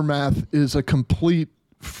aftermath is a complete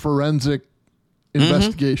forensic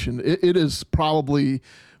investigation. It is probably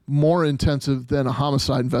more intensive than a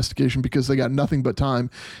homicide investigation because they got nothing but time,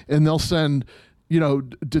 and they'll send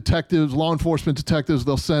detectives, law enforcement detectives.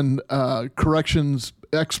 They'll send corrections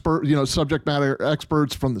expert, subject matter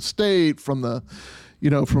experts from the state, from the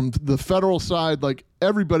from the federal side. Like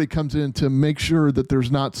everybody comes in to make sure that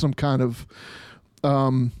there's not some kind of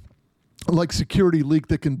like security leak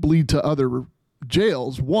that can bleed to other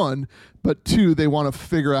jails, one, but two, they want to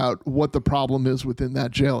figure out what the problem is within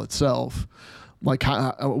that jail itself. Like,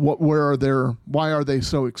 why are they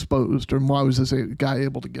so exposed, and why was this guy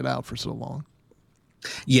able to get out for so long?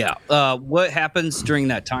 Yeah. What happens during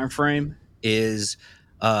that time frame is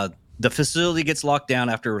the facility gets locked down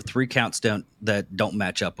after 3 counts that don't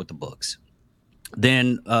match up with the books.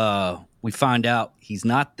 Then we find out he's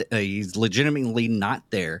legitimately not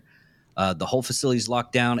there. The whole facility's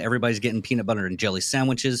locked down. Everybody's getting peanut butter and jelly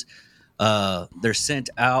sandwiches. They're sent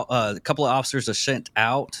out. A couple of officers are sent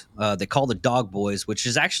out. They call the dog boys, which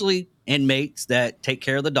is actually inmates that take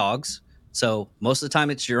care of the dogs. So most of the time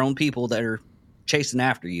it's your own people that are chasing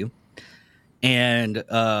after you. And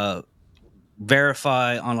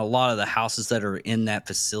verify on a lot of the houses that are in that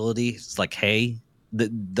facility. It's like, hey,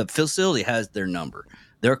 the facility has their number.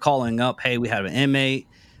 They're calling up, hey, we have an inmate.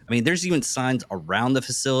 I mean, there's even signs around the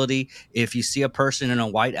facility. If you see a person in a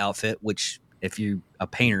white outfit, which if you're a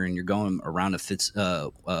painter and you're going around a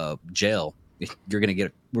jail, we're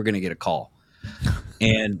gonna get a call.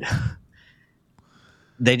 And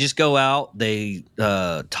they just go out, they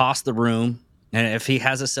toss the room, and if he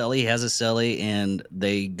has a cellie, he has a cellie, and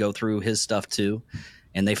they go through his stuff too,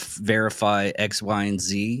 and they verify X, Y, and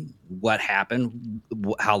Z, what happened,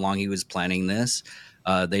 how long he was planning this.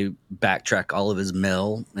 They backtrack all of his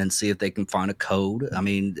mail and see if they can find a code. I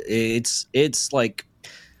mean, it's like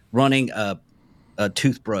running a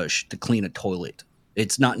toothbrush to clean a toilet.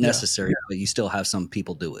 It's not necessary, but you still have some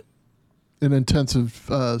people do it. an intensive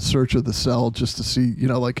search of the cell just to see,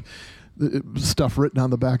 like stuff written on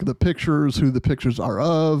the back of the pictures, who the pictures are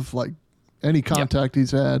of, like any contact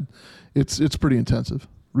he's had. It's pretty intensive.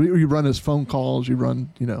 You run his phone calls, you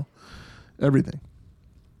run, everything.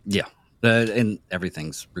 Yeah. And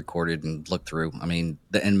everything's recorded and looked through. I mean,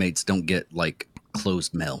 the inmates don't get like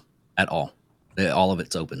closed mail at all. All of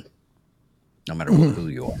it's open, no matter who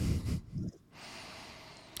you are.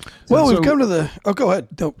 Well, we've come to the. Oh, go ahead.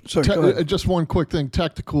 No, sorry. Go ahead. Just one quick thing.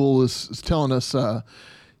 Tactical is telling us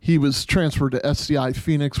he was transferred to SCI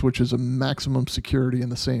Phoenix, which is a maximum security in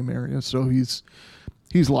the same area. So he's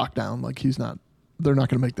locked down. Like they're not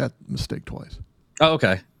going to make that mistake twice. Oh,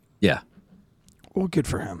 okay. Yeah. Well, good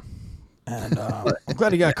for him. And I'm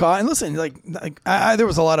glad he got caught. And listen, there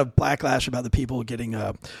was a lot of backlash about the people getting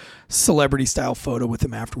a celebrity style photo with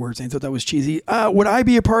him afterwards. And I thought that was cheesy. Would I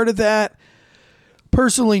be a part of that?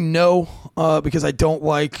 Personally, no, because I don't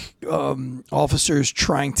like officers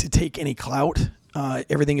trying to take any clout.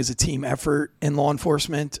 Everything is a team effort in law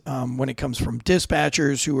enforcement. When it comes from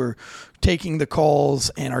dispatchers who are taking the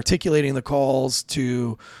calls and articulating the calls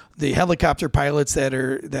to the helicopter pilots that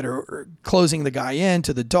are closing the guy in,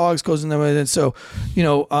 to the dogs closing them in. And so,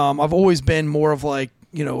 I've always been more of like,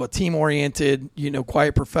 a team oriented,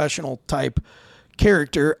 quiet professional type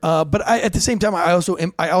character. But at the same time, I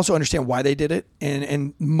also understand why they did it.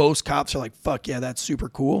 And most cops are like, fuck yeah, that's super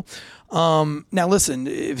cool. Now listen,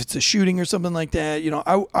 if it's a shooting or something like that,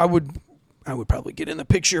 I would probably get in the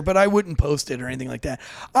picture, but I wouldn't post it or anything like that.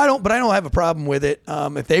 I don't have a problem with it.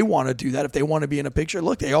 If they want to do that, if they want to be in a picture,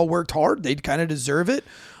 look, they all worked hard. They kind of deserve it.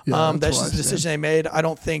 That's just the decision they made. I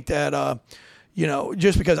don't think that,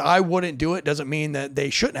 just because I wouldn't do it doesn't mean that they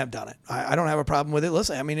shouldn't have done it. I don't have a problem with it.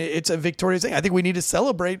 Listen, I mean, it's a victorious thing. I think we need to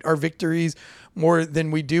celebrate our victories more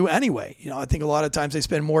than we do anyway. I think a lot of times they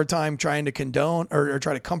spend more time trying to condone or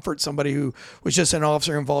try to comfort somebody who was just an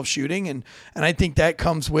officer involved shooting. And I think that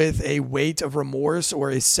comes with a weight of remorse or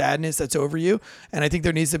a sadness that's over you. And I think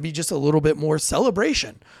there needs to be just a little bit more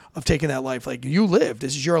celebration of taking that life. Like, you lived.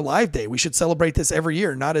 This is your alive day. We should celebrate this every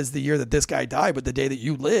year, not as the year that this guy died, but the day that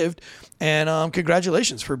you lived. And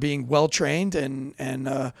congratulations for being well trained and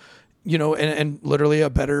literally a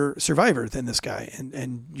better survivor than this guy.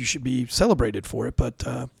 And you should be celebrated for it. But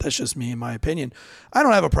that's just me, in my opinion. I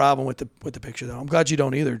don't have a problem with the picture, though. I'm glad you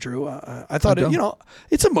don't either, Drew. I thought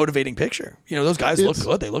it's a motivating picture. Those guys look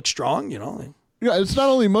good. They look strong. Yeah, it's not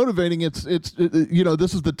only motivating. It's this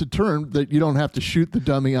is the deterrent that you don't have to shoot the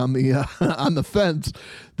dummy on the on the fence.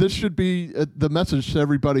 This should be the message to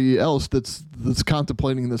everybody else that's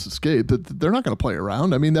contemplating this escape, that they're not going to play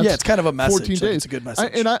around. I mean, that's it's kind of a message. 14 days. It's a good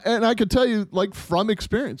message. I could tell you, like, from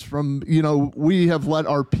experience, we have let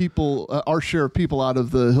our people, our share of people out of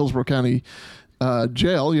the Hillsborough County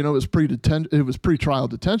jail. It was pre-trial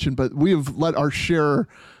detention, but we have let our share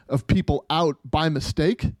of people out by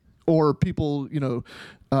mistake. Or people,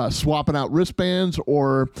 swapping out wristbands,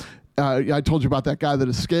 or I told you about that guy that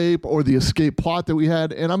escaped, or the escape plot that we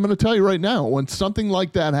had. And I'm going to tell you right now, when something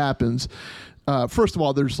like that happens, first of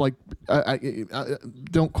all, there's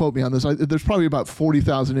don't quote me on this. There's probably about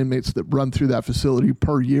 40,000 inmates that run through that facility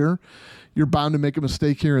per year. You're bound to make a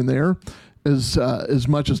mistake here and there, as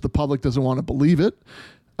much as the public doesn't want to believe it.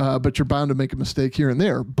 But you're bound to make a mistake here and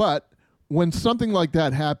there. But when something like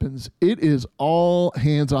that happens, it is all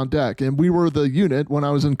hands on deck. And we were the unit, when I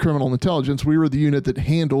was in criminal intelligence, we were the unit that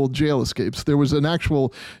handled jail escapes. There was an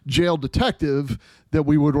actual jail detective that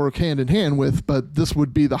we would work hand in hand with, but this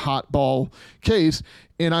would be the hot ball case.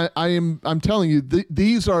 And I'm telling you,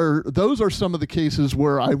 those are some of the cases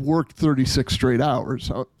where I worked 36 straight hours.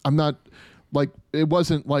 I'm not like, it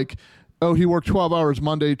wasn't like, oh, he worked 12 hours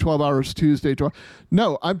Monday, 12 hours Tuesday.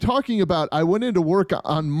 No, I'm talking about I went into work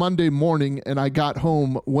on Monday morning and I got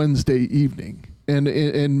home Wednesday evening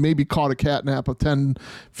and maybe caught a cat nap of 10,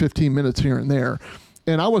 15 minutes here and there.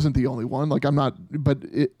 And I wasn't the only one. Like, I'm not, but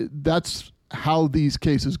that's how these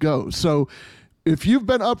cases go. So if you've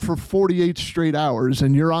been up for 48 straight hours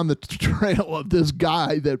and you're on the trail of this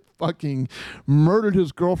guy that fucking murdered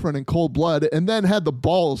his girlfriend in cold blood and then had the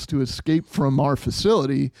balls to escape from our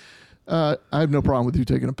facility, I have no problem with you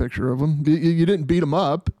taking a picture of them. You didn't beat them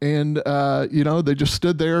up, and they just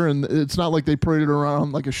stood there, and it's not like they paraded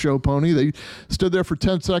around like a show pony. They stood there for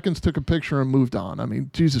 10 seconds, took a picture, and moved on. I mean,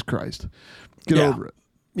 Jesus Christ, get over it.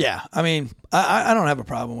 Yeah, I mean, I don't have a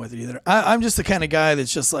problem with it either. I'm just the kind of guy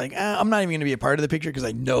that's just like, I'm not even going to be a part of the picture because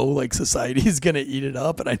I know like society is going to eat it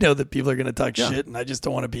up, and I know that people are going to talk shit, and I just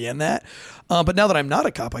don't want to be in that. But now that I'm not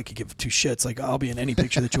a cop, I could give two shits. Like, I'll be in any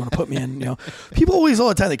picture that you want to put me in. People always, all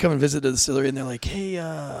the time, they come and visit the distillery, and they're like, hey,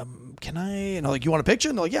 can I? And I'm like, you want a picture?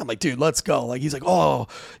 And they're like, yeah. I'm like, dude, let's go. Like, he's like, oh,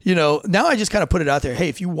 you know, now I just kind of put it out there. Hey,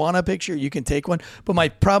 if you want a picture, you can take one. But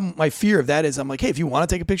my fear of that is I'm like, hey, if you want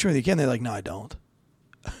to take a picture with you can. They're like, no, I don't.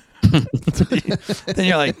 Then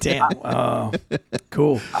you're like, damn,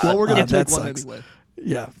 cool. Well, we're gonna take one sucks. anyway.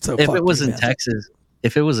 Yeah. So if it was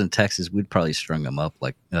in Texas, we'd probably strung them up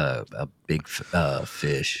like a big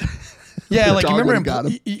fish. Yeah, like you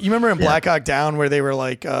Dogwood remember in Black Hawk Down where they were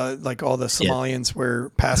like all the Somalians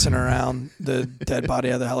were passing around the dead body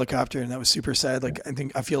of the helicopter, and that was super sad. Like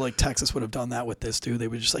I feel like Texas would have done that with this dude. They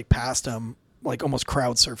would just like passed him, like almost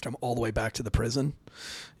crowd surfed him all the way back to the prison.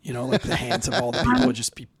 You know, like the hands of all the people would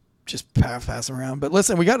just pass them around. But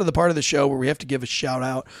listen, we got to the part of the show where we have to give a shout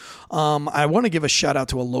out. I want to give a shout out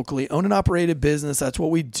to a locally owned and operated business. That's what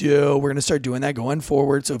we do. We're going to start doing that going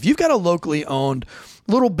forward. So if you've got a locally owned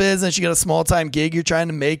little business, you got a small time gig, you're trying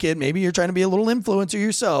to make it, maybe you're trying to be a little influencer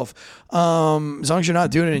yourself. As long as you're not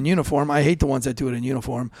doing it in uniform. I hate the ones that do it in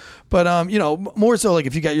uniform, but you know, more so like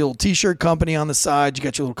if you got your little t-shirt company on the side, you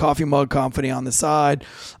got your little coffee mug company on the side,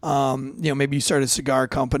 you know, maybe you start a cigar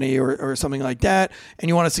company or something like that, and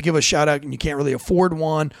you want us to give a shout out and you can't really afford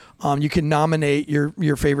one. You can nominate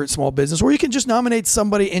your favorite small business, or you can just nominate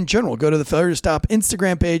somebody in general. Go to the Failure to Stop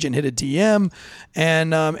Instagram page and hit a DM,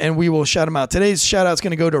 and we will shout them out. Today's shout out is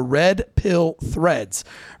going to go to Red Pill Threads.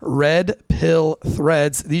 Red Pill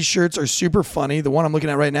Threads. These shirts are super funny. The one I'm looking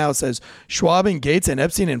at right now says Schwab and Gates and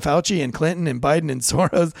Epstein and Fauci and Clinton and Biden and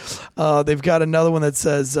Soros. They've got another one that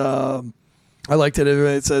says, I liked it.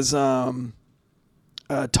 It says,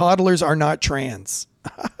 toddlers are not trans.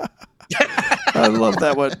 I love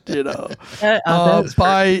that one, you know.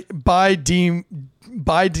 I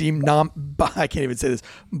can't even say this.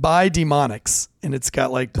 By Demonics, and it's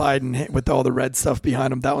got like Biden with all the red stuff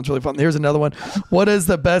behind him. That one's really fun. Here's another one. What is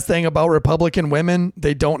the best thing about Republican women?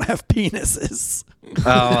 They don't have penises. Oh,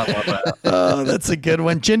 I love that. That's a good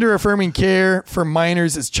one. Gender affirming care for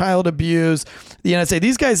minors is child abuse. The NSA,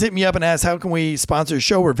 these guys hit me up and asked, how can we sponsor a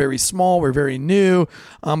show? We're very small. We're very new,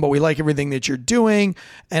 but we like everything that you're doing.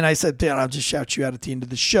 And I said, Dan, I'll just shout you out at the end of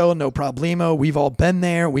the show. No problemo. We've all been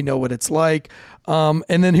there. We know what it's like. And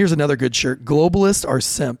then here's another good shirt. Globalists are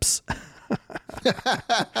simps.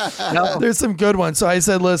 No. There's some good ones. So I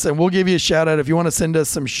said, listen, we'll give you a shout out. If you want to send us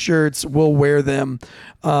some shirts, we'll wear them.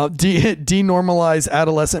 Denormalize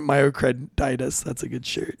adolescent myocarditis. That's a good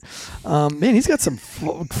shirt. Man, he's got some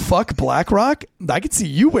fuck BlackRock. I could see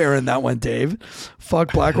you wearing that one, Dave.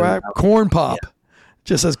 Fuck BlackRock. Corn Pop. Yeah.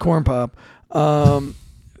 Just says Corn Pop. Oh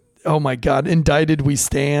my God. Indicted we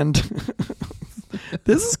stand.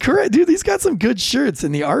 This is correct, dude. He's got some good shirts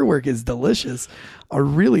and the artwork is delicious. I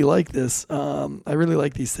really like this. I really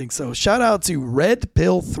like these things. So shout out to Red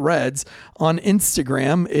Pill Threads on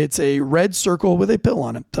Instagram. It's a red circle with a pill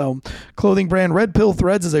on it. So clothing brand Red Pill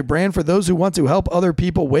Threads is a brand for those who want to help other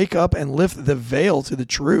people wake up and lift the veil to the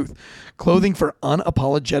truth. Clothing for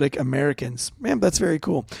unapologetic Americans. Man, that's very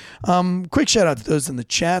cool. Quick shout out to those in the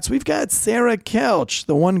chats. We've got Sarah Couch,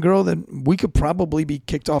 the one girl that we could probably be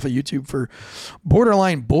kicked off of YouTube for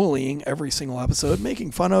borderline bullying every single episode,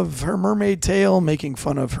 making fun of her mermaid tail, making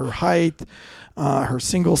fun of her height, her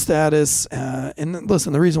single status. And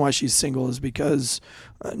listen, the reason why she's single is because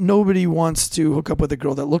nobody wants to hook up with a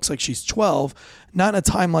girl that looks like she's 12, not in a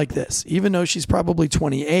time like this. Even though she's probably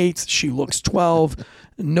 28, she looks 12.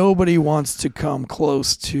 Nobody wants to come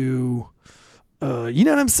close to, you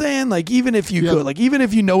know what I'm saying? Like, even if you could, like, even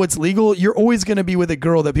if you know it's legal, you're always going to be with a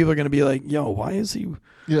girl that people are going to be like, yo, why is he?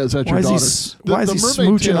 Yeah, is that your daughter? Why is he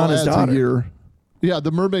smooching on his daughter? Yeah,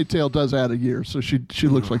 the mermaid tail does add a year, so she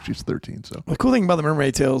looks like she's 13. So the cool thing about the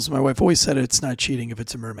mermaid tails, my wife always said it's not cheating if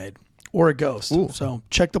it's a mermaid or a ghost. Ooh. So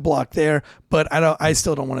check the block there. But I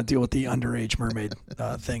still don't want to deal with the underage mermaid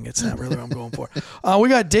thing. It's not really what I'm going for. We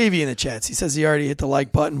got Davey in the chats. He says he already hit the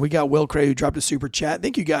like button. We got Will Cray who dropped a super chat.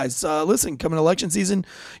 Thank you guys. Listen, coming election season,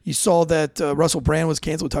 you saw that Russell Brand was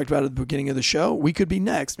canceled. We talked about it at the beginning of the show. We could be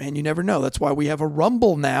next, man. You never know. That's why we have a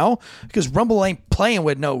Rumble now, because Rumble ain't playing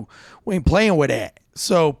with we ain't playing with that.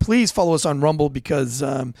 So please follow us on Rumble, because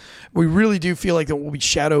we really do feel like that we'll be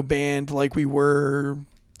shadow banned like we were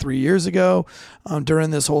 3 years ago during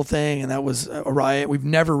this whole thing, and that was a riot. We've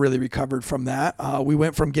never really recovered from that. We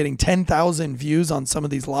went from getting 10,000 views on some of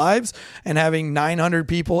these lives and having 900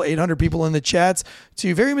 people, 800 people in the chats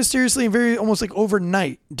to very mysteriously and very almost like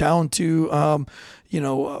overnight down to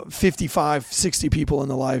 55, 60 people in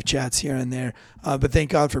the live chats here and there. But thank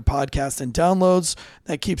God for podcasts and downloads.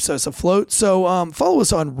 That keeps us afloat. So follow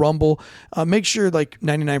us on Rumble. Make sure, like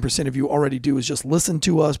 99% of you already do, is just listen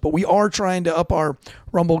to us. But we are trying to up our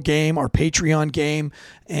Rumble game, our Patreon game.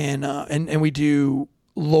 And we do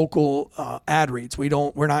local ad reads.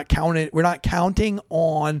 We're not counting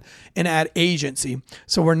on an ad agency.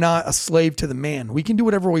 So we're not a slave to the man. We can do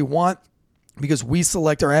whatever we want because we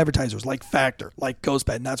select our advertisers like Factor, like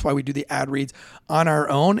GhostBed. And that's why we do the ad reads on our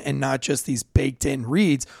own and not just these baked in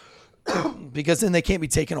reads because then they can't be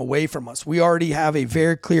taken away from us. We already have a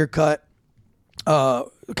very clear cut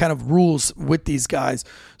kind of rules with these guys.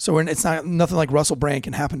 So it's not nothing like Russell Brand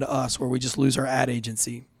can happen to us where we just lose our ad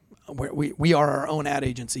agency. We are our own ad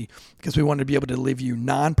agency because we wanted to be able to deliver you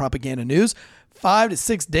non-propaganda news 5 to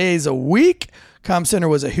 6 days a week. Com Center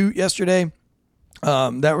was a hoot yesterday.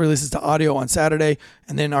 That releases to audio on Saturday.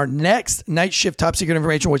 And then our next Night Shift Top Secret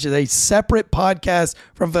Information, which is a separate podcast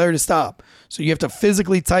from Failure to Stop. So you have to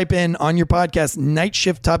physically type in on your podcast, Night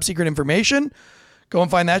Shift Top Secret Information. Go and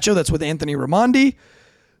find that show. That's with Anthony Raimondi.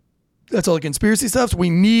 That's all the conspiracy stuff. So we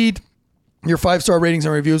need your 5-star ratings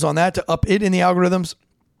and reviews on that to up it in the algorithms.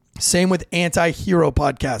 Same with Anti-Hero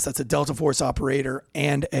Podcast. That's a Delta Force operator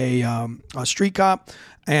and a street cop.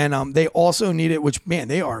 And they also need it, which, man,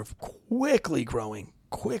 they are quickly growing.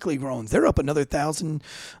 They're up another 1,000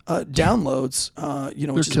 downloads,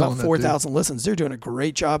 which is about 4,000 listens. They're doing a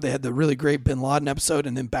great job. They had the really great Bin Laden episode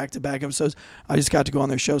and then back-to-back episodes. I just got to go on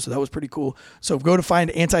their show, so that was pretty cool. So go to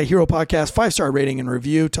find Anti-Hero Podcast, 5-star rating and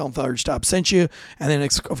review. Tell them Failure to Stop sent you. And then,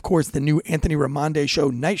 of course, the new Anthony Raimondi show,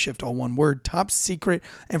 Night Shift, all one word, Top Secret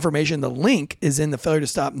Information. The link is in the Failure to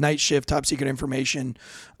Stop Night Shift Top Secret Information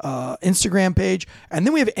Instagram page. And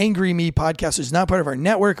then we have Angry Me Podcast. It's not part of our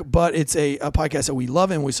network, but it's a podcast that we love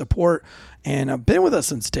and we support. And I've been with us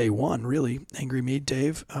since day one, really. Angry Me,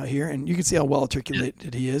 Dave, here. And you can see how well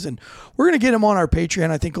articulated he is. And we're going to get him on our Patreon,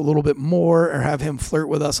 I think, a little bit more, or have him flirt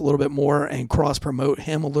with us a little bit more and cross-promote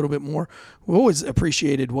him a little bit more. We've always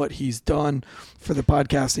appreciated what he's done for the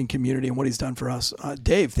podcasting community and what he's done for us.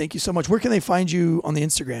 Dave, thank you so much. Where can they find you on the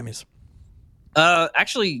Instagram?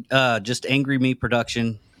 Actually, just Angry Me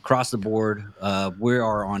Production across the board. We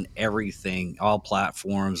are on everything, all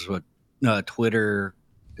platforms, with Twitter,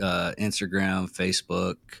 Instagram,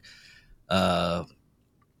 Facebook,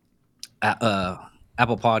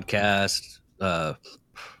 Apple Podcast,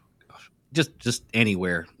 just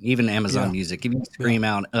anywhere, even Amazon Music. If you scream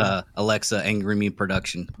out Alexa, Angry Me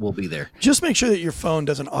Production, we'll be there. Just make sure that your phone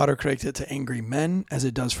doesn't autocorrect it to Angry Men, as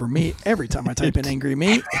it does for me. Every time I type in Angry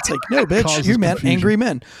Me, it's like, no, bitch, you meant confusion. Angry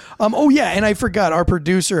Men. And I forgot, our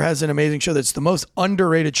producer has an amazing show that's the most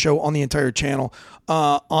underrated show on the entire channel.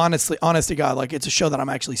 Honest to God, like, it's a show that I'm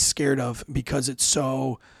actually scared of because it's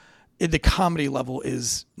so... the comedy level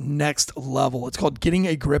is next level. It's called Getting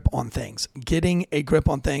a Grip on Things.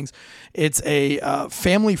 It's a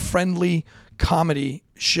family-friendly comedy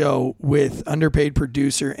show with underpaid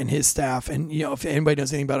producer and his staff. And if anybody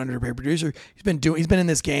knows anything about underpaid producer, he's been in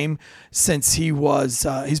this game since he was.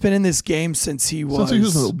 He's been in this game since he was in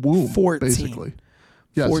the womb, 14. Basically.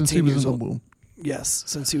 Yeah, 14 since he was in the womb. Yes,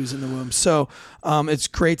 since he was in the womb. So it's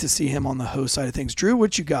great to see him on the host side of things. Drew,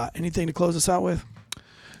 what you got? Anything to close us out with?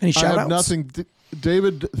 Any shout-outs? I have nothing.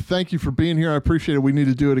 David, thank you for being here. I appreciate it. We need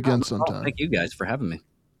to do it again sometime. Thank you guys for having me.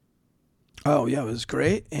 Oh, yeah, it was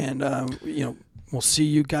great. And, we'll see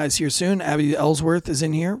you guys here soon. Abby Ellsworth is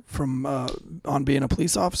in here from on being a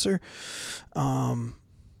police officer. And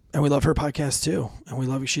we love her podcast, too. And we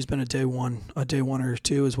love her. She's been a day one or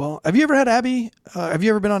two as well. Have you ever had Abby? Have you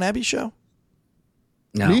ever been on Abby's show?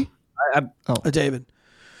 No. Me? David.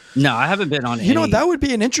 No, I haven't been on any. You know what? That would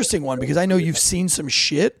be an interesting one because I know you've seen some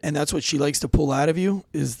shit, and that's what she likes to pull out of you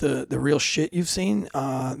is the real shit you've seen.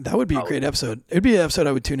 That would be a great episode. It'd be an episode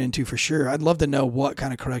I would tune into for sure. I'd love to know what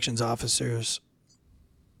kind of corrections officers.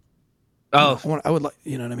 Oh, I would like.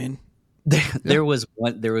 You know what I mean? There was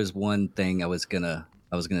one thing I was gonna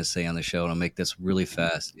say on the show, and I'll make this really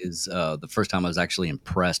fast. Is the first time I was actually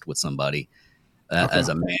impressed with somebody as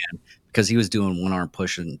a man. Because he was doing one-arm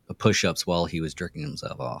push-ups while he was jerking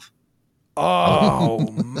himself off. Oh,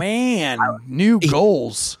 man. New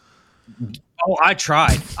goals. Oh, I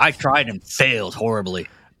tried and failed horribly.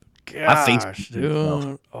 Gosh,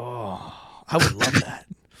 dude. Oh, I would love that.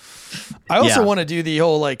 I also want to do the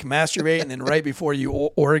whole, like, masturbate, and then right before you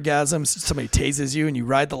orgasm, somebody tases you, and you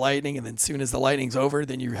ride the lightning, and then as soon as the lightning's over,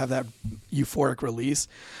 then you have that euphoric release.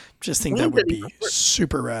 Just think that would be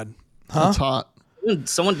super rad. Huh? That's hot.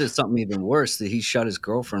 Someone did something even worse. That he shot his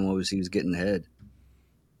girlfriend while he was getting head.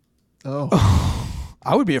 Oh.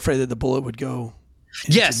 I would be afraid that the bullet would go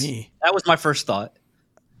into me. That was my first thought.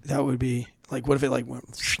 That would be Like, what if it like went?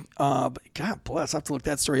 But God bless. I have to look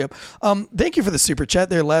that story up. Thank you for the super chat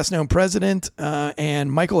there, last known president,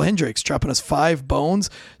 and Michael Hendricks dropping us 5 bones,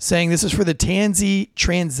 saying this is for the Tansy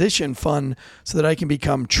transition fund so that I can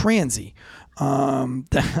become transy.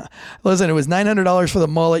 Listen, it was $900 for the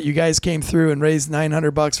mullet. You guys came through and raised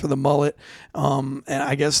 $900 for the mullet. And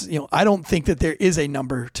I guess, I don't think that there is a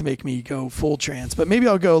number to make me go full trans, but maybe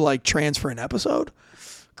I'll go like trans for an episode,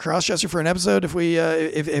 cross-dresser for an episode. If we,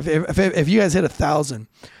 if you guys hit 1,000,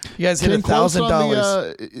 you guys hit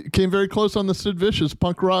 $1,000. Came very close on the Sid Vicious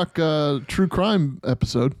punk rock, true crime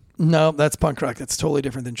episode. No, that's punk rock. That's totally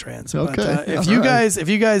different than trans. Okay. But, if you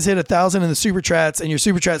guys hit 1,000 in the super chats and your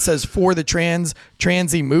super chat says for the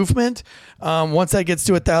transy movement, once that gets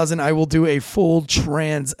to 1,000, I will do a full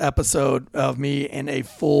trans episode of me and a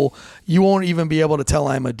full. You won't even be able to tell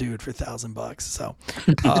I'm a dude for $1,000. So,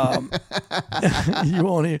 you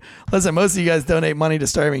won't. Listen, most of you guys donate money to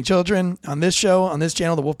starving children on this show, on this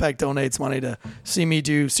channel. The Wolfpack donates money to see me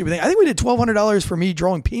do stupid things. I think we did $1,200 for me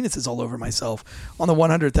drawing penises all over myself on the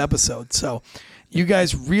 100th episode. So you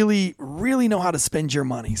guys really, really know how to spend your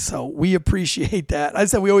money. So we appreciate that. I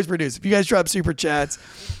said we always produce. If you guys drop super chats,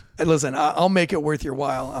 and listen, I'll make it worth your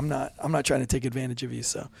while. I'm not trying to take advantage of you.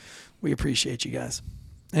 So we appreciate you guys.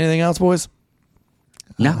 Anything else, boys?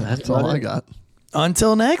 No, That's all I got.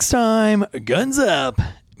 Until next time, guns up,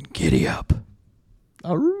 giddy up.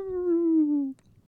 All right.